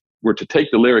you were to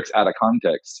take the lyrics out of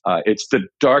context, it's the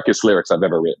darkest lyrics I've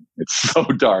ever written. It's so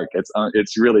dark.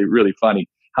 It's really, really funny.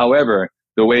 However,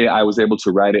 the way I was able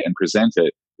to write it and present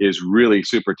it is really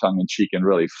super tongue-in-cheek and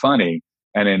really funny.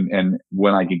 And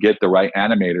when I could get the right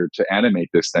animator to animate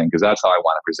this thing, because that's how I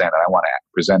want to present it. I want to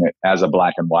present it as a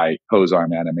black and white hose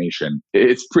arm animation.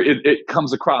 It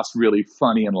comes across really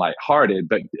funny and lighthearted,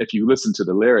 but if you listen to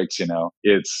the lyrics,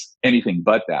 it's anything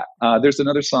but that. There's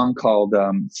another song called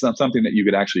something that you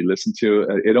could actually listen to.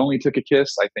 It Only Took a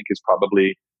Kiss, I think, is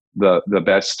probably the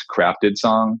best crafted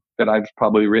song that I've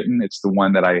probably written. It's the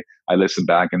one that I listen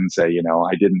back and say,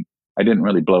 I didn't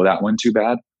really blow that one too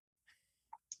bad.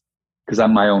 Because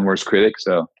I'm my own worst critic,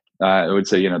 so I would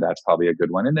say that's probably a good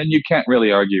one. And then you can't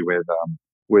really argue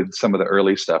with some of the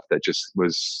early stuff that just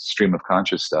was stream of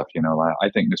conscious stuff. I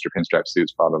think Mr. Pinstripe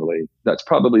Suit's that's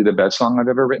probably the best song I've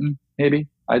ever written. Maybe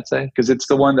I'd say because it's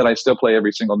the one that I still play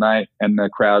every single night, and the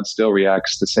crowd still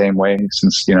reacts the same way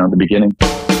since the beginning.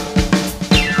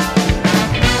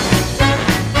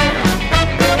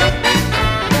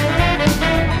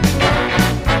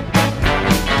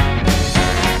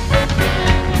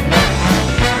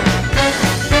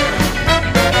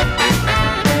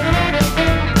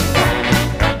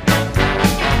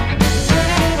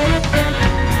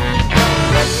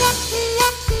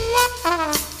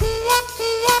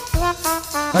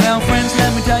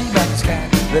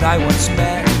 That I once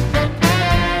met,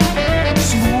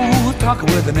 smooth talker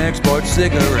with an export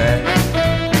cigarette.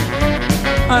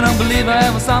 I don't believe I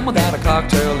ever saw him without a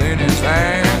cocktail in his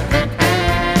hand.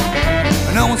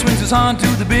 No one swings his horn to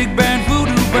the big band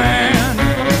voodoo band.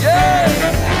 Yeah.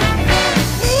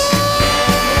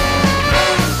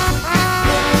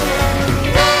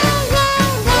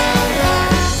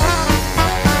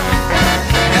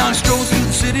 Now he strolls through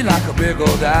the city like a big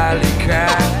old alley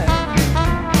cat,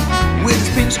 with his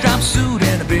pinstripe suit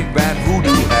and a big bad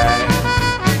voodoo hat.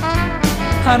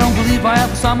 I don't believe I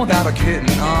ever saw him without a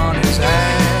kitten on his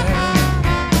hand.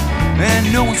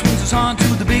 And no one swings his horn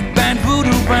to the big band voodoo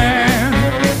band.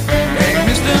 Hey,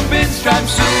 Mr. Pinstripe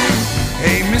Suit.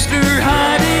 Hey, Mr.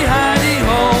 Hidey, Hidey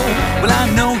Ho. Well, I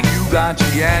know you got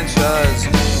the answers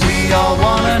we all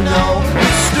wanna know.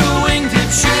 Mr. Wingtip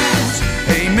Shoes.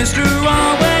 Mr.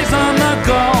 Always on the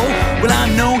go. Well,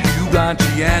 I know you got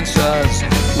the answers.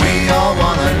 We all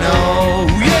wanna know,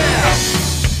 yeah.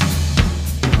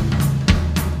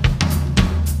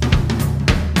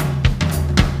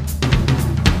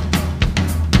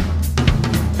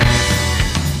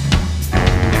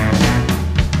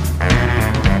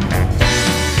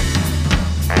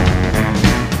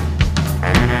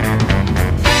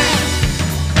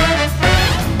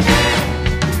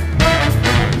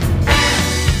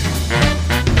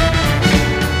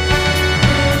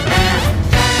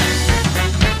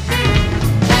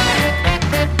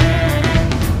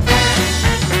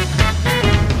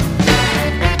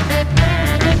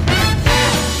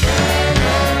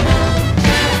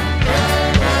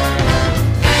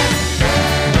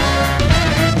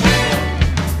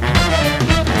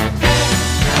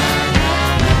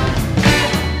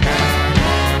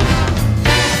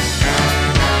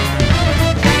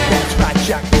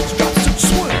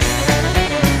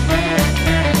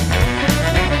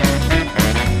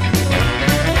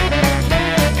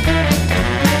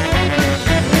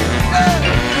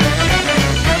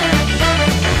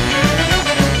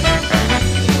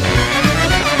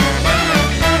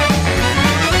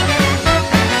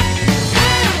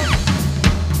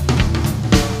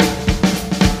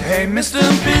 Hey, Mr.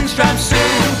 Pinstripe Sue.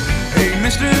 Hey,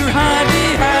 Mr.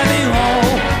 Hidey, Hidey Ho.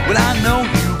 Well, I know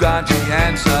you got the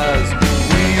answers.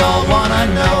 We all wanna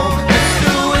know.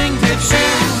 Mr. Wingtip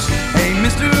Shoes. Hey,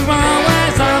 Mr.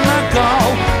 Always on the go.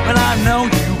 Well, I know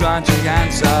you got the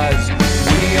answers.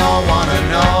 We all wanna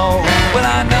know. Well,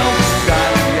 I know you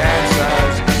got the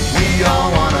answers. We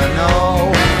all wanna know.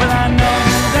 Well, I know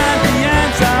you got the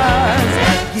answers.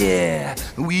 Yeah,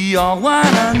 we all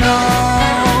wanna know.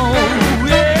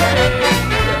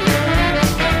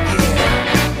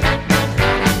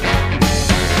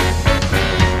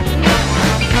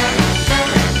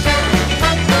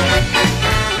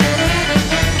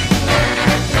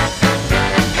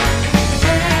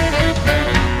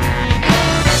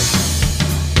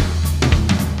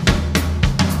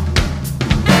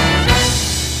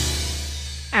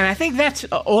 I think that's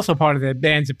also part of the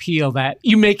band's appeal, that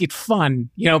you make it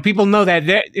fun. You know, people know that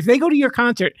if they go to your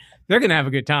concert, they're going to have a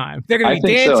good time. They're going to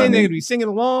be dancing, they're going to be singing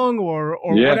along or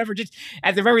whatever, just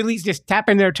at the very least, just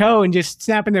tapping their toe and just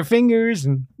snapping their fingers.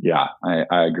 And yeah,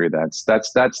 I agree. That's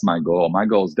my goal. My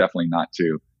goal is definitely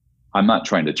I'm not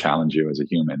trying to challenge you as a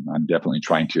human. I'm definitely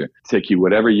trying to take you,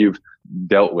 whatever you've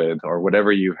dealt with or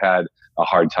whatever you've had a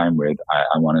hard time with.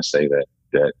 I want to say that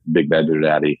Big Bad Voodoo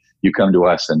Daddy, you come to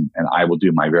us and I will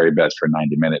do my very best for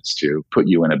 90 minutes to put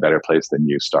you in a better place than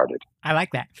you started. I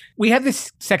like that. We have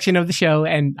this section of the show,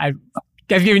 and I've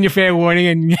given you fair warning,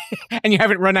 and you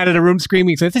haven't run out of the room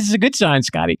screaming. So this is a good sign,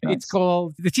 Scotty. Nice. It's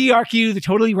called the TRQ, the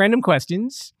Totally Random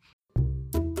Questions.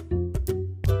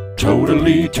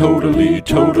 Totally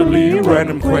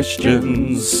random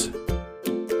questions.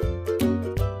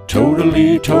 Totally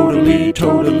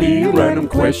random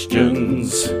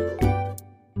questions.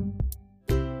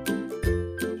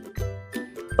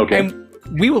 Okay. And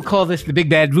we will call this the Big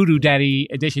Bad Voodoo Daddy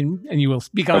edition, and you will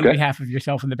speak on behalf of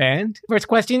yourself and the band. First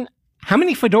question, how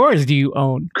many fedoras do you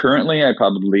own? Currently, I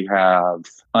probably have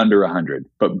under 100,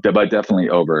 but definitely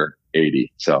over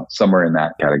 80. So somewhere in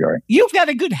that category. You've got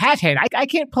a good hat head. I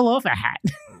can't pull off a hat.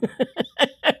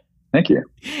 Thank you.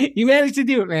 You managed to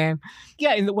do it, man.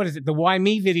 Yeah, in the Why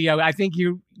Me video, I think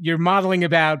you're modeling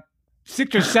about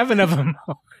 6 or 7 of them.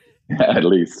 At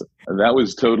least. That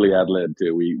was totally ad-lib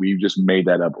too. We just made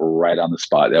that up right on the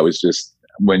spot. That was just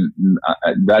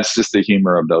that's just the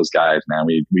humor of those guys, man.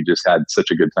 We just had such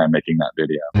a good time making that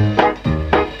video.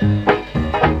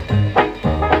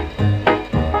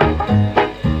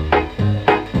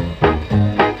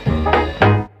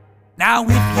 Now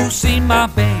if you see my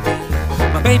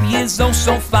baby is oh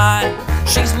so fine.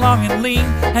 She's long and lean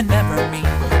and never mean.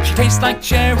 She tastes like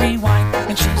cherry wine,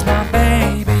 and she's my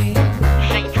baby.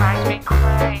 She drives me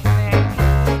crazy.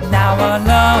 Now a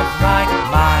love like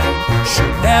mine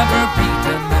should never be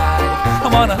denied. I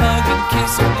wanna hug and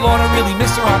kiss her, Lord, I really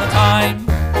miss her all the time.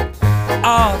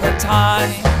 All the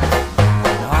time.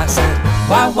 Now I said,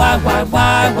 why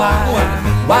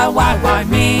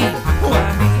me?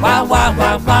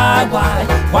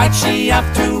 Why'd she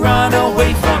have to run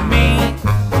away from me?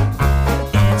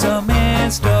 It's a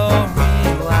mystery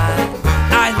why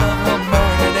I love her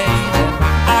more today than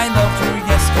I loved her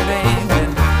yesterday, when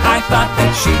I thought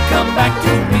that she'd come back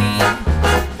to me.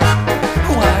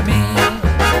 Why me?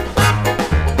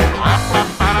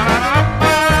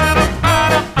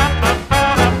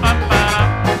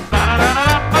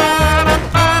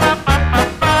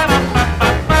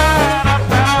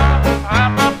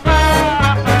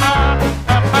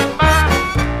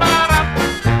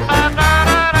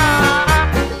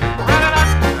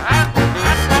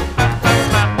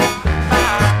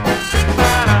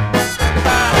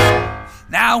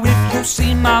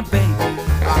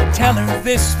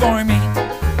 this for me.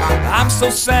 I'm so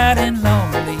sad and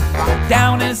lonely,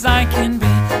 down as I can be,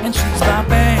 and she's my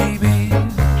baby.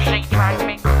 She drives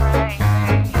me crazy.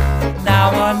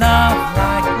 Now a love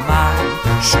like mine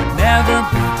should never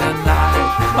be denied.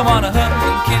 I wanna hug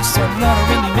and kiss her, but I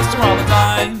really miss her all the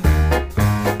time.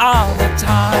 All the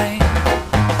time.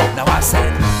 Now I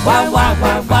said, why me?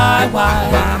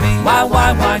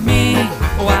 Why me?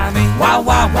 Why me?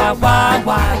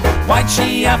 Why? Why'd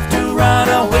she have to run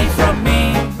away from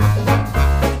me?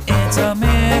 It's a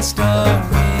mystery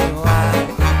why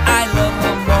I love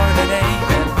her more today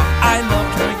than I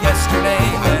loved her yesterday.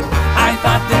 But I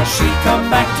thought that she'd come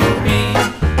back to me.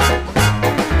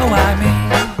 Why me?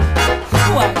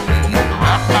 Why me?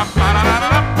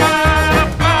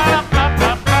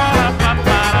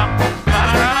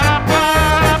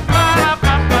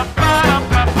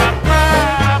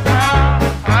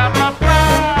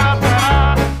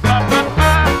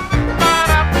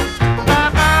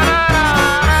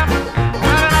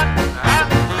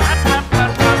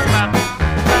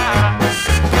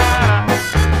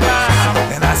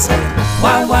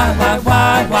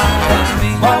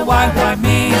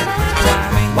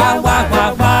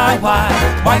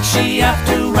 Why'd she have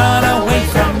to run away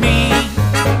from me?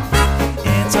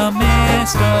 It's a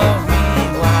mystery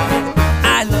why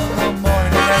I love her more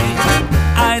today than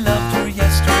I loved her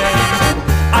yesterday.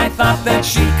 I thought that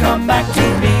she'd come back to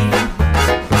me.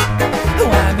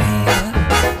 Why me?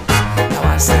 Now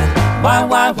I said, why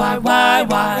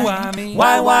me?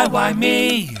 Why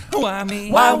me? Why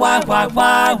me?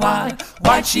 Why?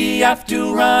 Why'd she have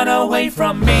to run away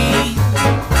from me?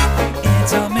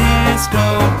 It's a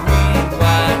mystery.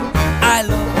 I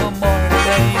love her more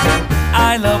today than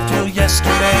I loved her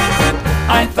yesterday.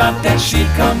 I thought that she'd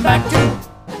come back to.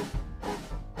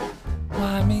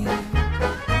 Why me?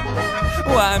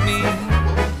 Why me?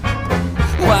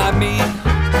 Why me?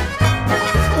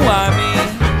 Why me?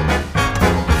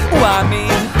 Why me?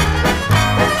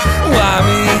 Why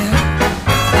me?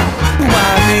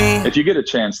 Why me? If you get a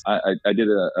chance, I did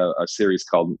a series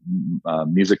called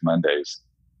Music Mondays.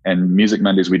 And Music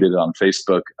Mondays, we did it on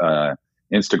Facebook,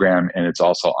 Instagram, and it's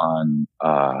also on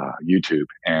YouTube.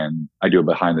 And I do a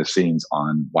behind the scenes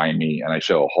on Why Me, and I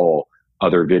show a whole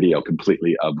other video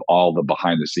completely of all the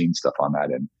behind the scenes stuff on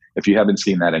that. And if you haven't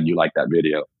seen that and you like that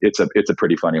video, it's a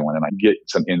pretty funny one, and I get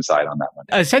some insight on that one.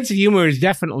 A sense of humor is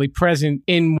definitely present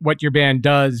in what your band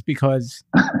does, because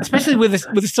especially with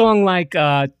a song like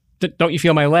Don't You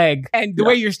Feel My Leg, and the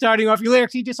way you're starting off your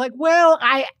lyrics, you're just like, well,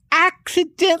 I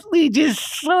accidentally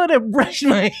just sort of brushed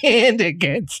my hand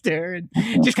against her, and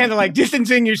just kind of like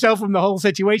distancing yourself from the whole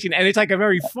situation. And it's like a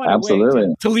very fun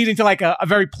way to lead into like a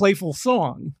very playful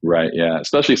song. Right, yeah.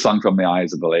 Especially sung from the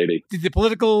eyes of the lady. Did the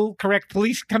political correct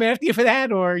police come after you for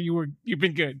that, or you've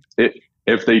been good?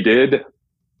 If they did,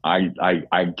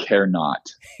 I care not.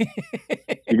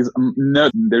 Because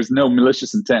there's no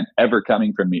malicious intent ever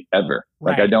coming from me ever.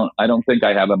 Right. Like I don't think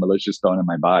I have a malicious bone in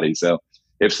my body. So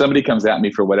if somebody comes at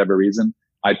me for whatever reason,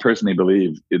 I personally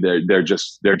believe they're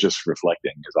just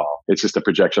reflecting is all. It's just a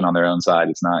projection on their own side.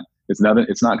 It's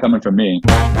not coming from me.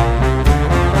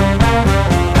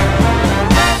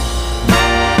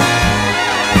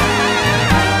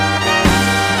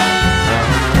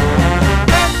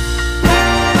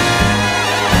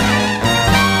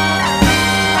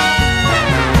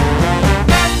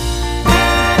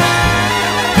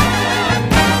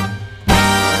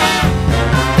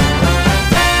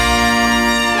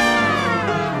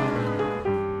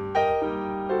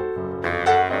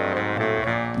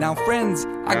 Now, friends,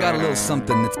 I got a little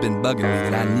something that's been bugging me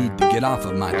that I need to get off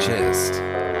of my chest.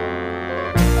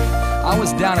 I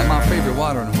was down at my favorite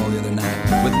watering hole the other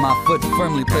night with my foot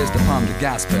firmly placed upon the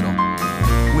gas pedal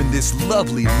when this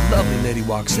lovely, lovely lady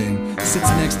walks in, sits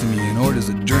next to me and orders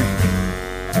a drink.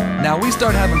 Now we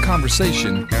start having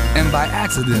conversation, and by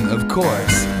accident, of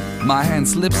course, my hand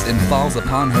slips and falls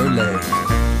upon her leg.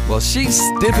 Well, she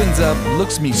stiffens up,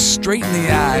 looks me straight in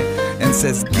the eye, and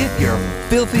says, "Get your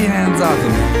filthy hands off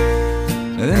of me."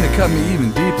 And then to cut me even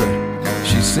deeper,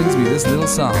 she sings me this little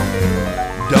song.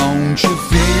 Don't you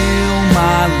feel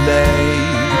my leg?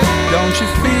 Don't you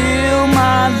feel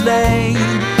my leg?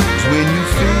 'Cause when you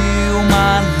feel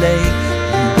my leg,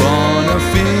 you're gonna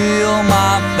feel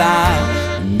my thigh.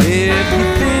 And if you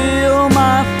feel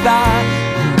my thigh,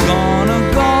 you're gonna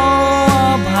go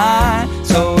up high.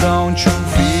 So don't you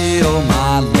feel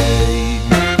my leg?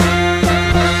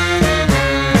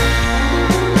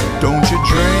 Don't you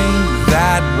drink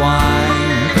that wine?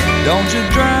 Don't you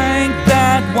drink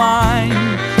that wine?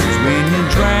 'Cause when you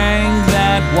drink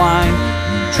that wine,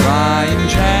 you try and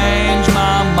change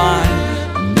my mind.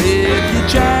 And if you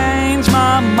change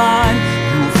my mind,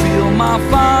 you'll feel my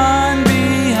fine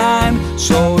behind,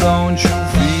 so don't you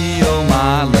feel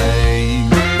my leg.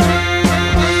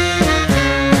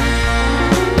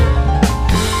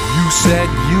 You said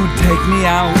you'd take me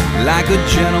out like a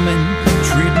gentleman,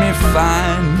 treat me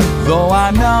fine, though I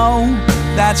know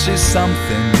that's just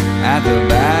something at the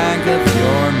back of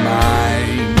your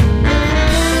mind.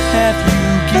 If you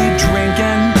keep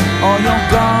drinking, or you're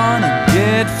gonna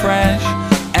get fresh,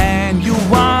 and you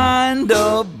wind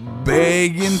up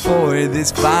begging for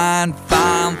this fine,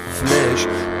 fine flesh.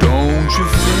 Don't you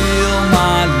feel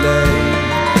my leg?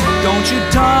 Don't you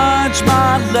touch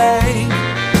my leg?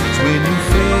 'Cause when you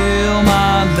feel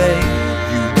my leg,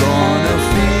 you're gonna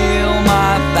feel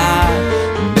my thigh.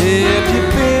 And if you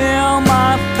feel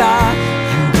my thigh,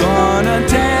 you're gonna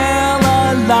tell a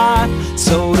lie.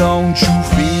 So don't you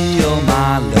feel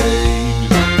my leg?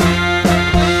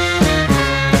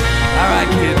 Alright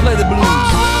kid, play the blues.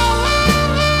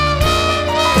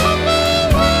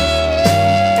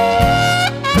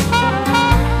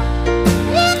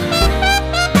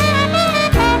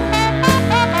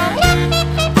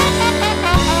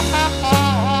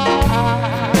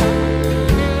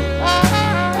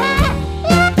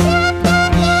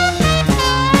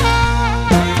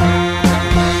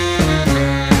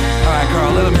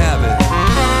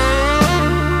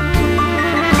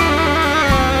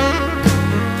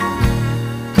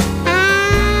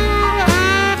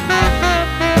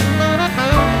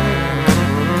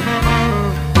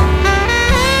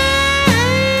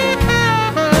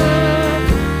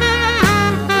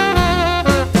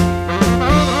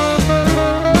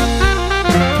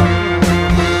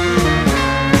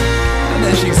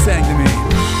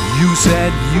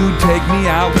 Take me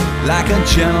out like a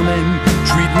gentleman,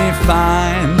 treat me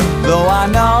fine, though I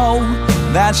know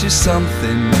that's just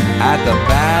something at the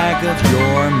back of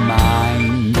your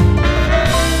mind.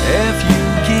 If you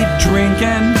keep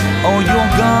drinking, oh,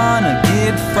 you're gonna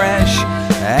get fresh,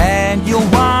 and you'll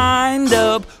wind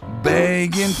up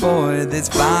begging for this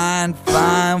fine,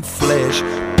 fine flesh.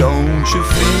 Don't you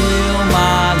feel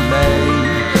my leg?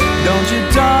 Don't you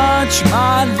touch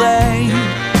my leg?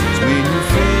 'Cause when you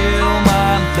feel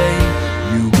my leg,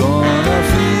 you gonna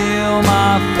feel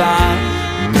my thigh.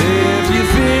 And if you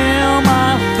feel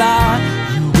my thigh,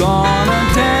 you gonna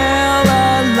tell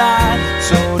a lie.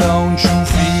 So don't you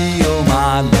feel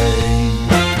my leg?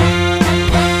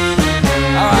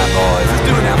 Alright boys, let's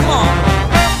do it now, come on.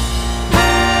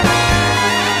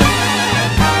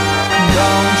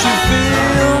 Don't you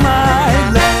feel my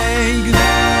leg?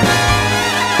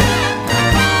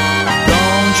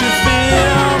 Don't you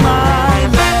feel my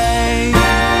leg?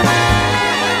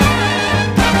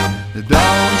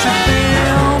 Don't you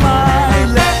feel my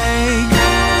leg?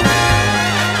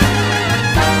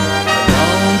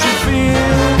 Don't you feel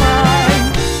my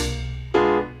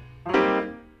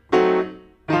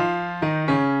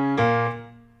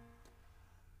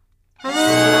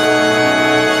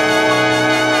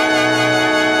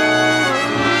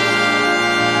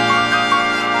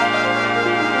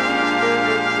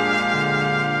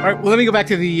All right, well, let me go back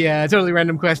to the totally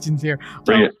random questions here.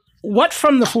 Bring it. What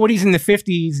from the 40s and the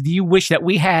 50s do you wish that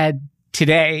we had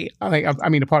today? I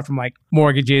mean, apart from like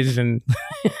mortgages and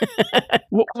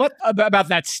what about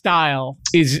that style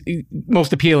is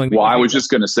most appealing? Well, I was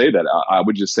just going to say that. I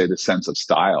would just say the sense of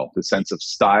style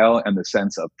and the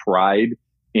sense of pride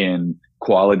in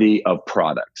quality of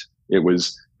product. It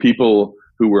was people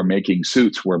who were making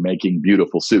suits were making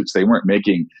beautiful suits. They weren't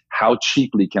making, how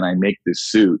cheaply can I make this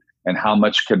suit and how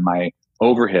much can my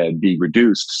overhead be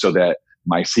reduced so that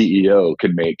my CEO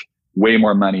can make way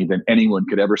more money than anyone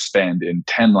could ever spend in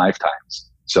 10 lifetimes.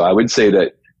 So I would say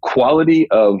that quality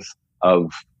of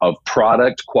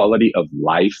product, quality of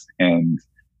life, and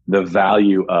the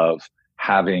value of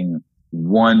having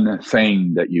one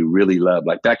thing that you really love.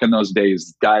 Like back in those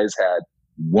days, guys had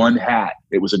one hat.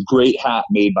 It was a great hat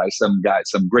made by some guy,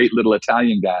 some great little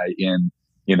Italian guy in,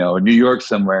 New York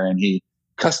somewhere. And he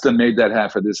custom made that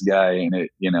hat for this guy. And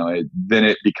then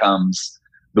it becomes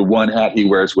the one hat he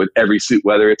wears with every suit,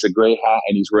 whether it's a gray hat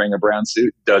and he's wearing a brown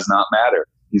suit, does not matter.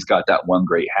 He's got that one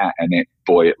great hat, and it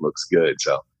looks good.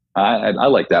 So I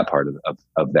like that part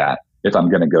of that, if I'm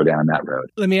going to go down that road.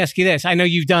 Let me ask you this. I know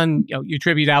you've done your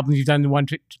tribute albums. You've done the one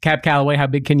to Cab Calloway, How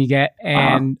Big Can You Get?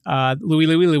 And Louie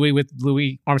with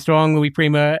Louis Armstrong, Louis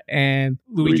Prima, and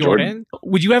Louis Jordan.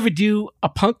 Would you ever do a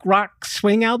punk rock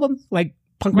swing album? Like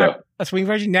punk rock, a swing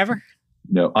version? Never?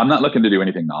 No, I'm not looking to do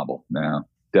anything novel. No.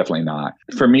 Definitely not.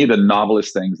 For me, the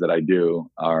novelist things that I do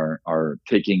are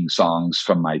taking songs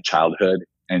from my childhood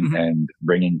and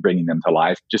bringing them to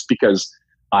life. Just because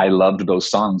I loved those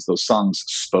songs. Those songs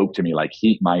spoke to me, like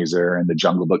Heat Miser and the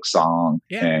Jungle Book song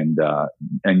and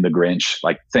the Grinch,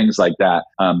 like things like that.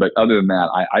 But other than that,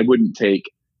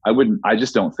 I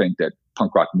just don't think that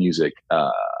punk rock music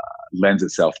lends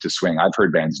itself to swing. I've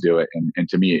heard bands do it, and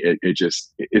to me,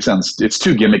 it's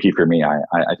too gimmicky for me.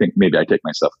 I think maybe I take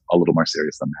myself a little more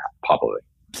serious than that, probably.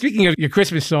 Speaking of your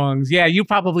Christmas songs, yeah, you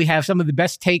probably have some of the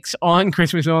best takes on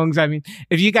Christmas songs. I mean,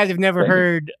 if you guys have never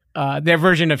heard their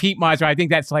version of Heat Miser, I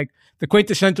think that's like the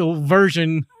quintessential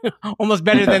version, almost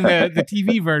better than the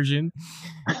TV version.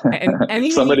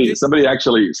 And somebody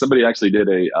actually did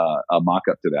a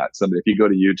mock-up to that. If you go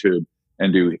to YouTube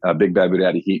and do Big Bad Voodoo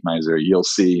Daddy Heat Miser, you'll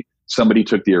see somebody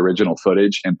took the original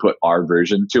footage and put our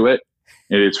version to it.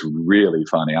 And it's really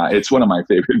funny. It's one of my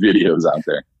favorite videos out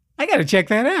there. I got to check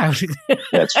that out.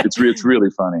 Yeah, it's really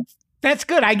funny. That's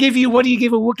good. What do you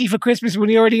give a Wookiee for Christmas when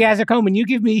he already has a comb? And you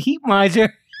give me Heat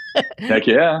Miser. Heck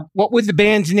yeah. What would the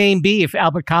band's name be if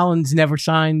Albert Collins never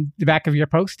signed the back of your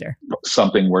poster?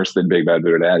 Something worse than Big Bad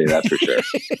Voodoo Daddy, that's for sure.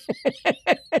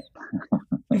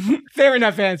 Fair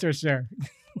enough answer, sir.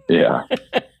 Yeah.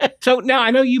 So now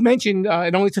I know you mentioned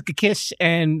It Only Took a Kiss,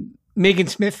 and Megan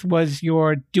Smith was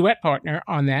your duet partner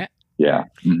on that. Yeah.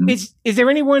 Mm-hmm. Is there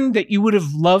anyone that you would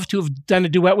have loved to have done a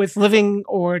duet with, living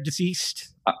or deceased?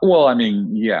 Well, I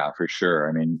mean, yeah, for sure.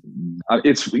 I mean,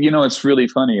 it's really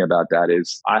funny about that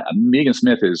is Megan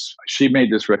Smith she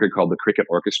made this record called The Cricket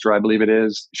Orchestra, I believe it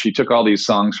is. She took all these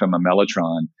songs from a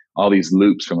Mellotron, all these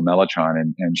loops from a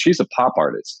Mellotron, and she's a pop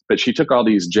artist, but she took all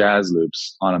these jazz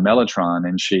loops on a Mellotron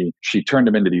and she turned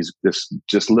them into this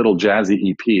just little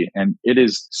jazzy EP, and it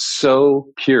is so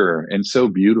pure and so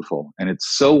beautiful, and it's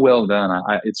so well done.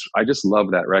 I just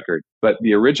love that record. But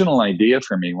the original idea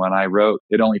for me when I wrote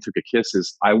It Only Took a Kiss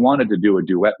is I wanted to do a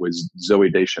duet with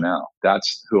Zooey Deschanel.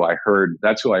 That's who I heard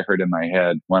in my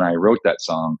head when I wrote that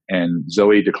song, and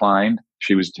Zooey declined.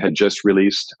 She had just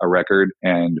released a record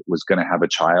and was going to have a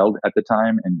child at the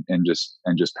time, and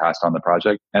just passed on the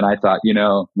project. And I thought,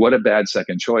 what a bad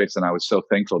second choice. And I was so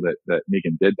thankful that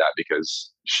Megan did that,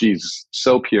 because she's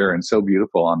so pure and so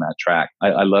beautiful on that track.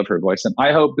 I love her voice, and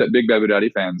I hope that Big Bad Voodoo Daddy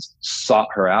fans sought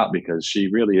her out, because she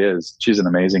really is. She's an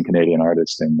amazing Canadian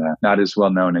artist, and not as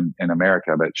well known in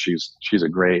America, but she's a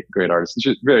great artist.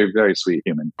 She's a very, very sweet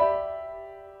human.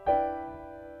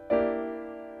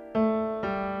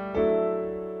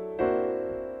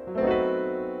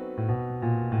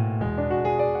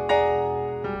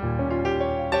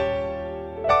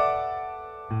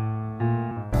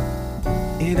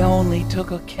 It only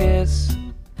took a kiss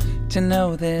to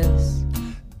know this.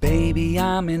 Baby,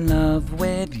 I'm in love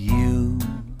with you.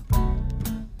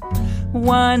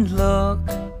 One look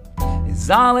is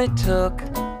all it took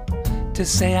to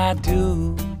say I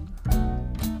do.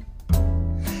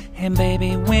 And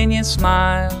baby, when you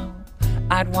smile,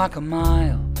 I'd walk a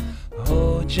mile,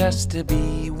 oh, just to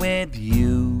be with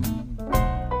you.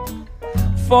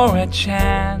 For a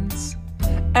chance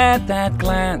at that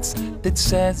glance that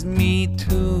says me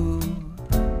too.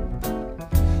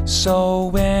 So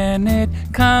when it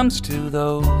comes to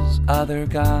those other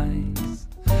guys,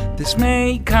 this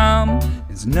may come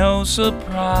as no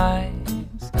surprise.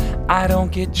 I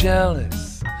don't get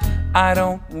jealous, I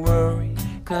don't worry,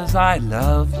 'cause I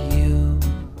love you.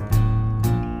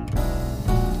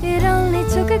 It only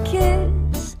took a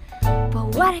kiss,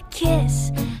 but what a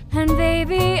kiss. And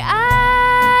baby,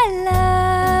 I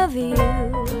love you.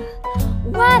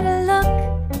 What a look,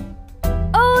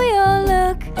 oh, your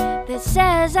look that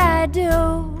says I do.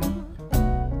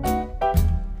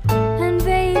 And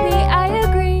baby, I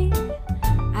agree,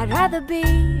 I'd rather be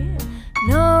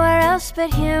nowhere else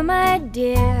but here, my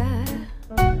dear.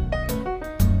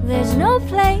 There's no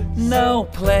place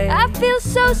I feel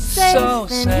so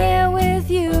safe than here with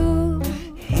you.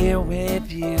 Here with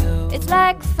you. It's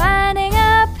like finding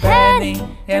a penny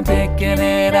and picking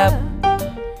it up.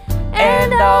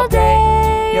 And all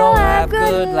day you'll have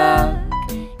good luck.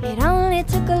 It only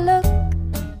took a look,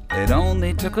 it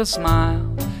only took a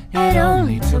smile, it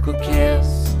only took a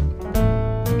kiss.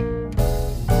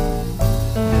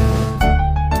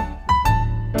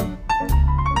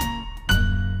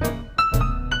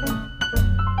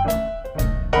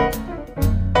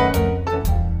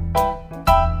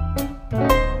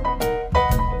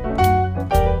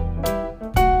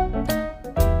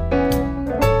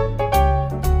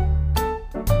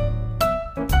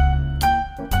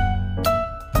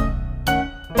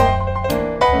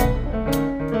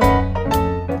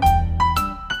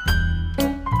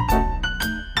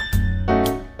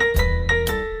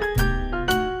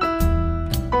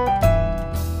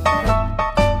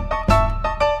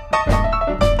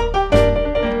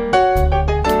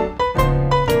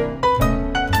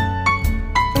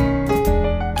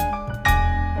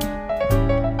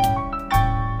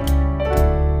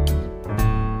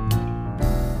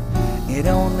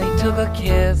 took a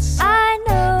kiss I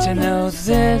know to know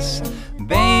this.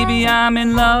 Baby, I'm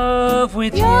in love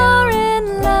with you. you're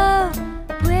in love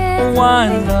with One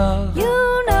me. love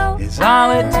You know is all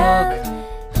it love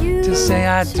took you to say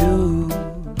I do.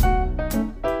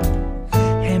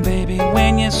 And baby,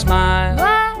 when you smile,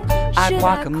 Why I'd should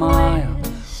walk I a mile.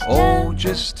 question Oh,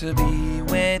 just to be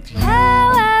with you.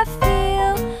 how I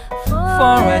feel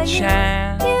For a you?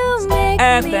 chance You make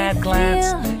at me that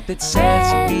glance feel that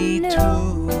says me brand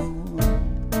too.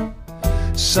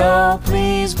 So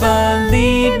please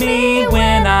believe me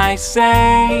when I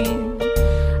say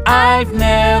I've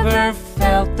never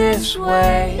felt this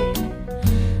way.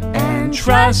 And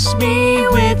trust me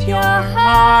with your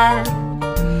heart,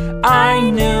 I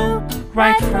knew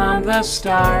right from the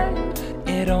start.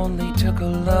 It only took a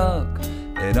look,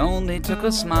 it only took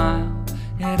a smile,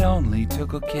 it only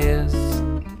took a kiss.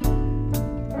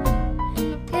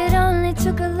 It only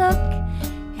took a look,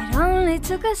 it only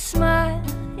took a smile,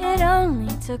 it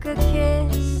only took a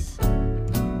kiss.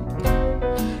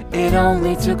 It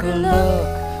only took a look,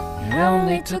 it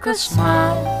only took a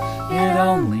smile, it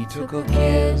only took a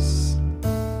kiss.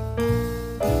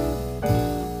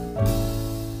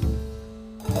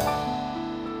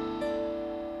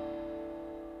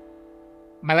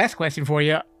 My last question for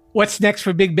you. What's next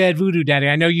for Big Bad Voodoo Daddy?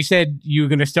 I know you said you were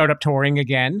going to start up touring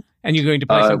again and you're going to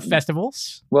play some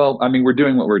festivals. Well, I mean, we're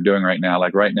doing what we're doing right now.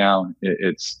 Like right now,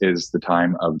 it's the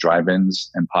time of drive-ins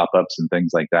and pop-ups and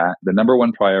things like that. The number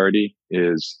one priority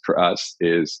is for us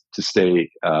is to stay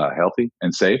healthy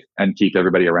and safe and keep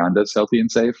everybody around us healthy and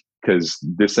safe, because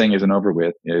this thing isn't over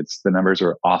with. The numbers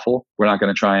are awful. We're not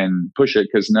going to try and push it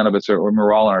because none of us are,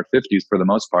 we're all in our 50s for the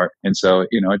most part. And so,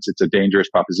 it's a dangerous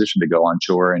proposition to go on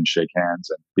tour and shake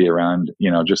hands and be around,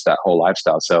 just that whole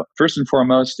lifestyle. So first and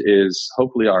foremost is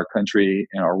hopefully our country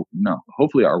and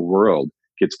hopefully our world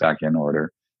gets back in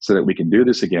order so that we can do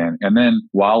this again. And then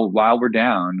while we're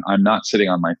down, I'm not sitting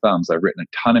on my thumbs. I've written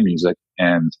a ton of music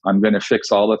and I'm going to fix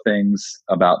all the things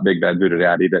about Big Bad Voodoo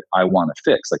Daddy that I want to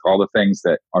fix, like all the things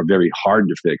that are very hard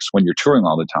to fix when you're touring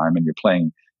all the time and you're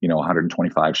playing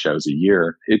 125 shows a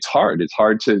year. It's hard. It's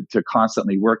hard to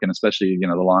constantly work, and especially, the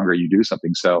longer you do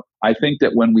something. So I think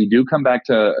that when we do come back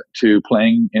to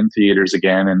playing in theaters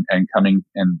again and coming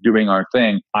and doing our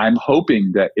thing, I'm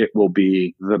hoping that it will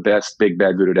be the best Big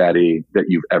Bad Voodoo Daddy that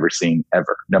you've ever seen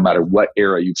ever. No matter what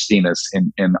era you've seen us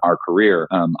in our career,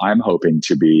 I'm hoping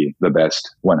to be the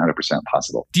best 100%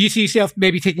 possible. Do you see yourself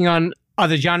maybe taking on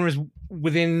other genres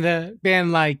within the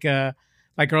band, like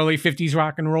early 50s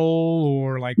rock and roll,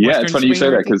 or like Western it's funny you say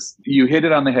swing that because you hit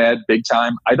it on the head big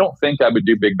time. I don't think I would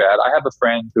do Big Bad. I have a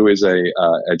friend who is a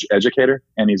educator,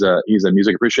 and he's a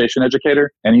music appreciation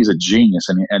educator, and he's a genius.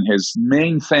 And his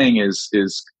main thing is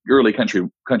early country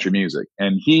music,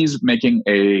 and he's making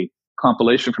a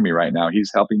compilation for me right now. He's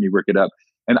helping me work it up,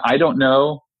 and I don't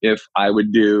know if I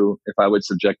would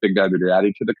subject Big Bad Voodoo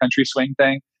Daddy to the country swing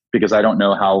thing, because I don't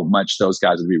know how much those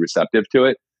guys would be receptive to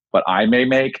it. But I may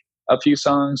make a few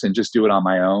songs and just do it on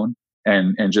my own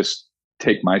and just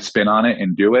take my spin on it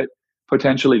and do it,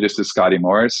 potentially just as Scotty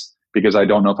Morris, because I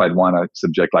don't know if I'd want to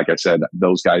subject, like I said,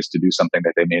 those guys to do something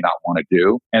that they may not want to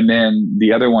do. And then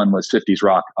the other one was 50s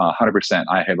rock, 100%.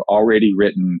 I have already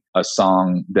written a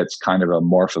song that's kind of a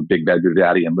morph of Big Bad Voodoo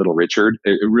Daddy and Little Richard.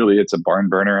 It's a barn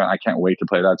burner. I can't wait to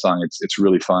play that song. It's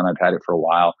really fun. I've had it for a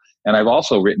while. And I've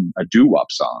also written a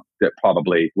doo-wop song that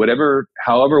probably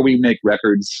however we make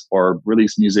records or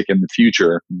release music in the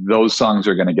future, those songs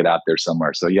are going to get out there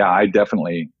somewhere. So yeah, I've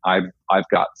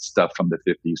got stuff from the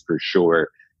 50s for sure.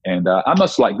 And I'm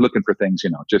just like looking for things,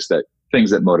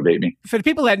 things that motivate me. For the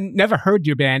people that never heard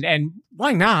your band, and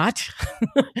why not?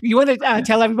 You want to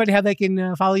tell everybody how they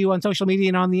can follow you on social media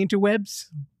and on the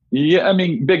interwebs? Yeah, I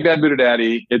mean, Big Bad Voodoo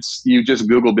Daddy, you just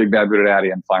Google Big Bad Voodoo Daddy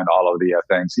and find all of the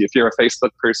things. If you're a Facebook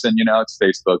person, it's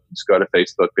Facebook. Just go to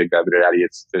Facebook, Big Bad Voodoo Daddy.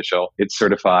 It's official. It's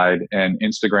certified. And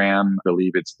Instagram, I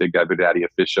believe it's Big Bad Voodoo Daddy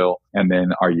official. And then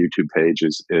our YouTube page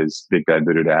is Big Bad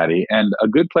Voodoo Daddy. And a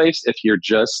good place, if you're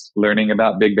just learning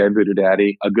about Big Bad Voodoo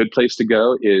Daddy, a good place to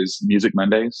go is Music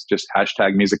Mondays. Just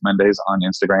hashtag Music Mondays on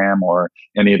Instagram or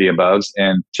any of the aboves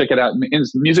and check it out.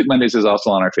 Music Mondays is also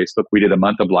on our Facebook. We did a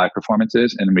month of live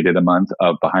performances, and we did a month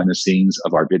of behind the scenes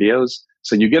of our videos.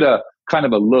 So you get a kind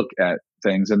of a look at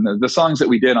things. And the songs that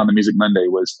we did on the Music Monday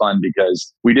was fun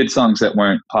because we did songs that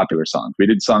weren't popular songs. We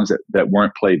did songs that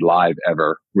weren't played live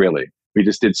ever, really. We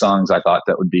just did songs I thought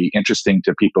that would be interesting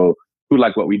to people who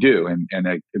like what we do, and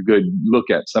a good look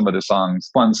at some of the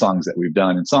fun songs that we've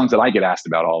done, and songs that I get asked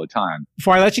about all the time.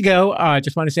 Before I let you go, I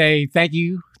just want to say thank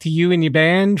you to you and your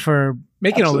band for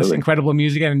making all this incredible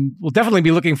music, and we'll definitely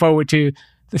be looking forward to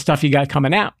the stuff you got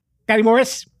coming out. Scotty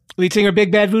Morris, Lead singer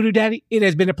Big Bad Voodoo Daddy, it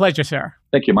has been a pleasure, sir.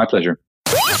 Thank you. My pleasure.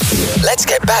 Let's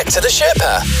get back to the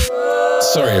Sherpa.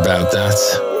 Sorry about that.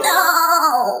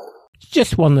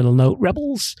 Just one little note,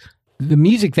 Rebels. The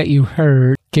music that you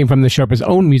heard came from the Sherpa's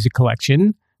own music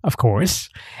collection, of course.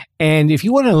 And if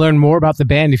you want to learn more about the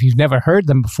band, if you've never heard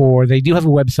them before, they do have a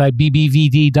website,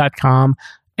 bbvd.com,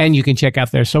 and you can check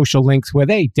out their social links where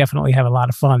they definitely have a lot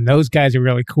of fun. Those guys are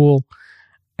really cool.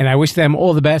 And I wish them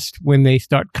all the best when they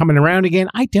start coming around again.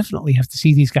 I definitely have to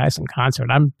see these guys in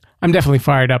concert. I'm definitely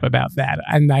fired up about that.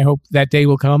 And I hope that day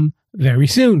will come very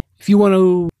soon. If you want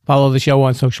to follow the show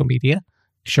on social media,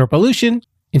 Sherpalution,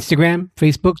 Instagram,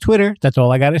 Facebook, Twitter, that's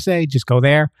all I got to say. Just go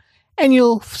there and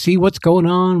you'll see what's going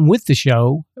on with the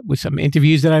show, with some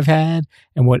interviews that I've had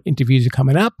and what interviews are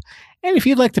coming up. And if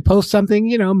you'd like to post something,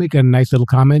 make a nice little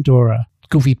comment or a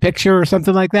goofy picture or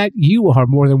something like that, you are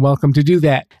more than welcome to do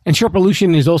that. And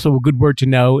Sherpalution is also a good word to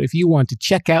know if you want to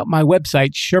check out my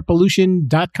website,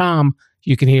 Sherpalution.com.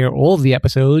 You can hear all of the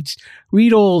episodes,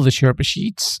 read all the Sherpa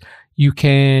sheets. You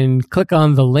can click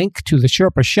on the link to the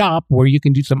Sherpa shop where you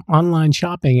can do some online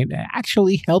shopping and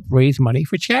actually help raise money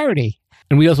for charity.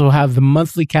 And we also have the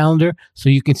monthly calendar so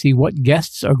you can see what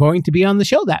guests are going to be on the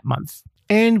show that month.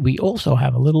 And we also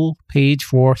have a little page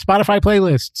for Spotify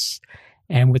playlists.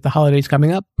 And with the holidays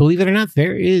coming up, believe it or not,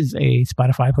 there is a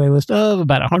Spotify playlist of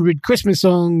about 100 Christmas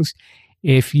songs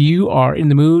if you are in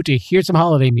the mood to hear some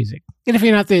holiday music. And if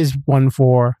you're not, there's one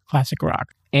for classic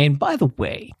rock. And by the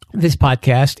way, this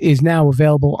podcast is now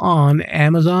available on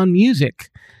Amazon Music.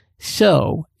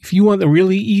 So if you want a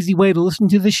really easy way to listen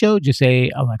to the show, just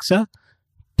say, Alexa,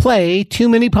 play Too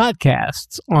Many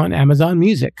Podcasts on Amazon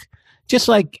Music. Just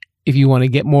like if you want to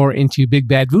get more into Big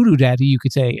Bad Voodoo Daddy, you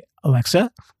could say, Alexa,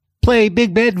 play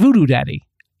Big Bad Voodoo Daddy.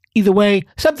 Either way,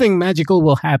 something magical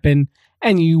will happen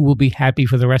and you will be happy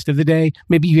for the rest of the day,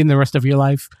 maybe even the rest of your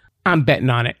life. I'm betting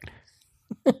on it.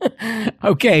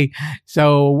 Okay,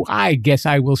 so I guess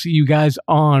I will see you guys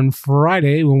on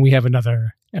Friday when we have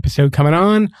another episode coming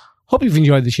on. Hope you've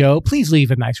enjoyed the show. Please leave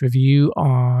a nice review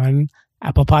on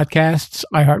Apple Podcasts,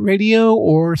 iHeartRadio,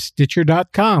 or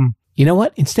Stitcher.com. You know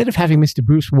what? Instead of having Mr.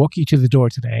 Bruce walk you to the door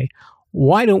today,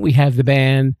 why don't we have the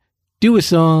band do a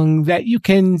song that you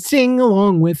can sing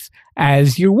along with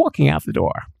as you're walking out the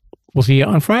door? We'll see you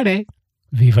on Friday.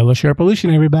 Viva la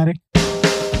Sherpalution, everybody.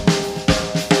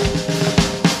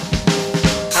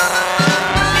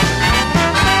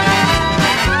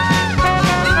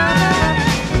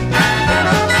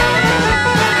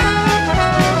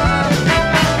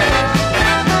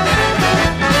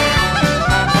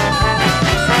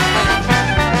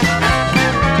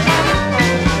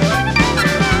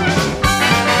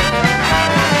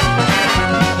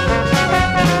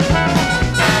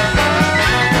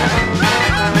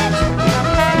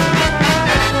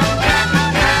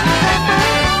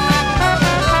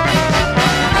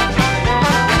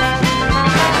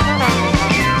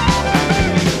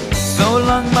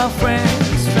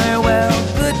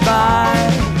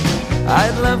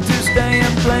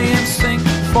 Play and sing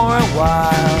for a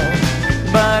while,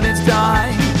 but it's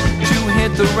time to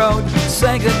hit the road.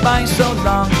 Say goodbye, so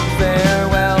long,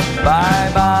 farewell,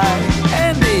 bye-bye.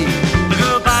 Andy!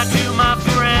 Goodbye to my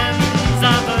friends,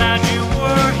 I'm glad you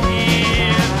were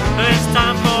here. It's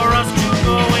time for us to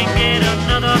go and get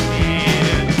another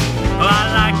beer.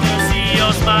 I'd like to see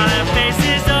your smiling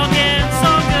faces again, so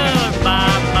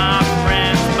goodbye, my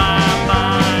friends,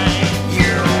 bye-bye.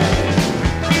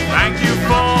 Thank you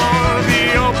for the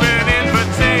open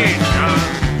invitation,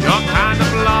 your kind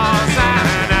of loss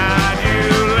and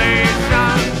adulation.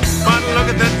 But look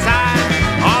at the time,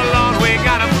 oh Lord, we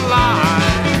got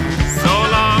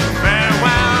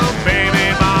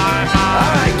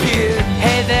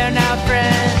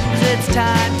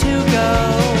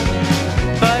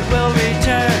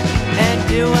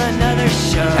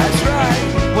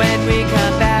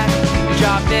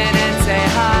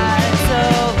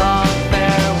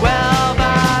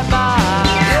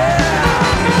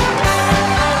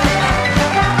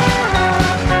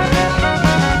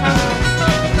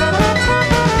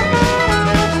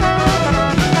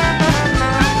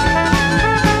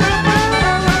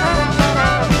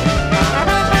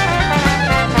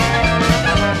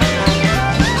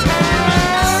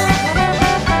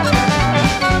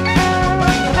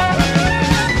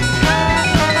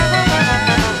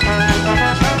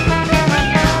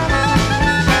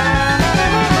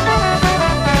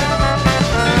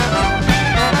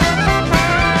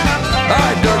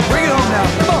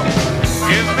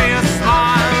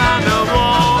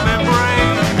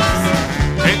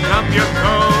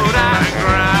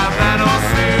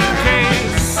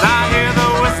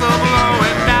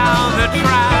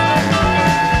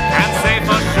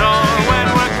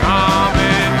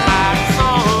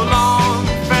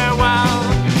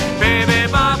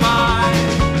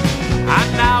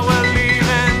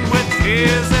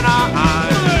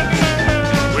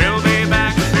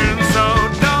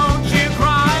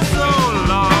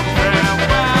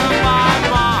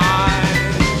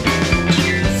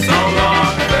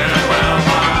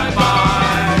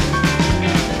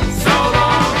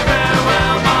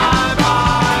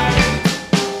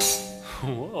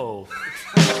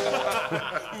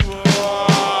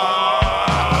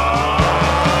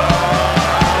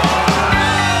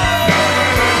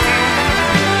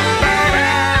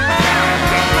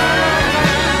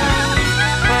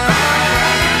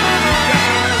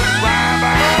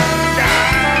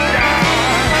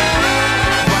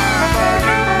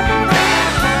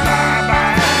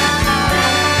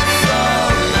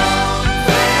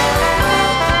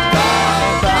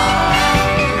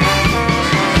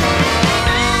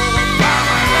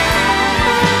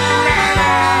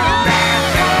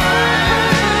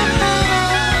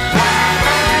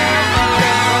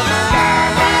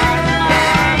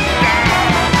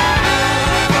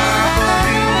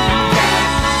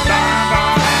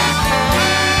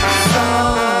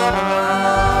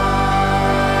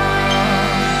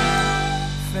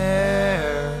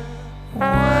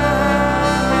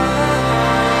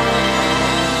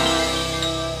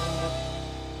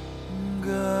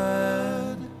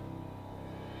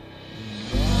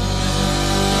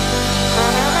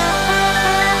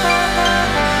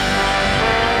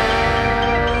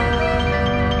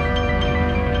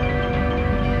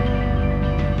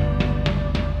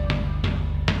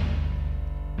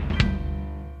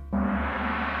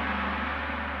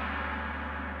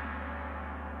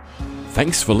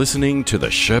Thanks for listening to the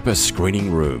Sherpa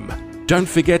Screening Room. Don't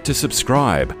forget to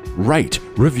subscribe, rate,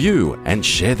 review, and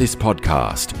share this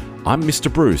podcast. I'm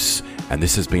Mr. Bruce, and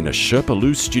this has been a Sherpa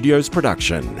Loo Studios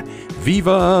production.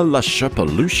 Viva la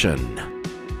Sherpalution!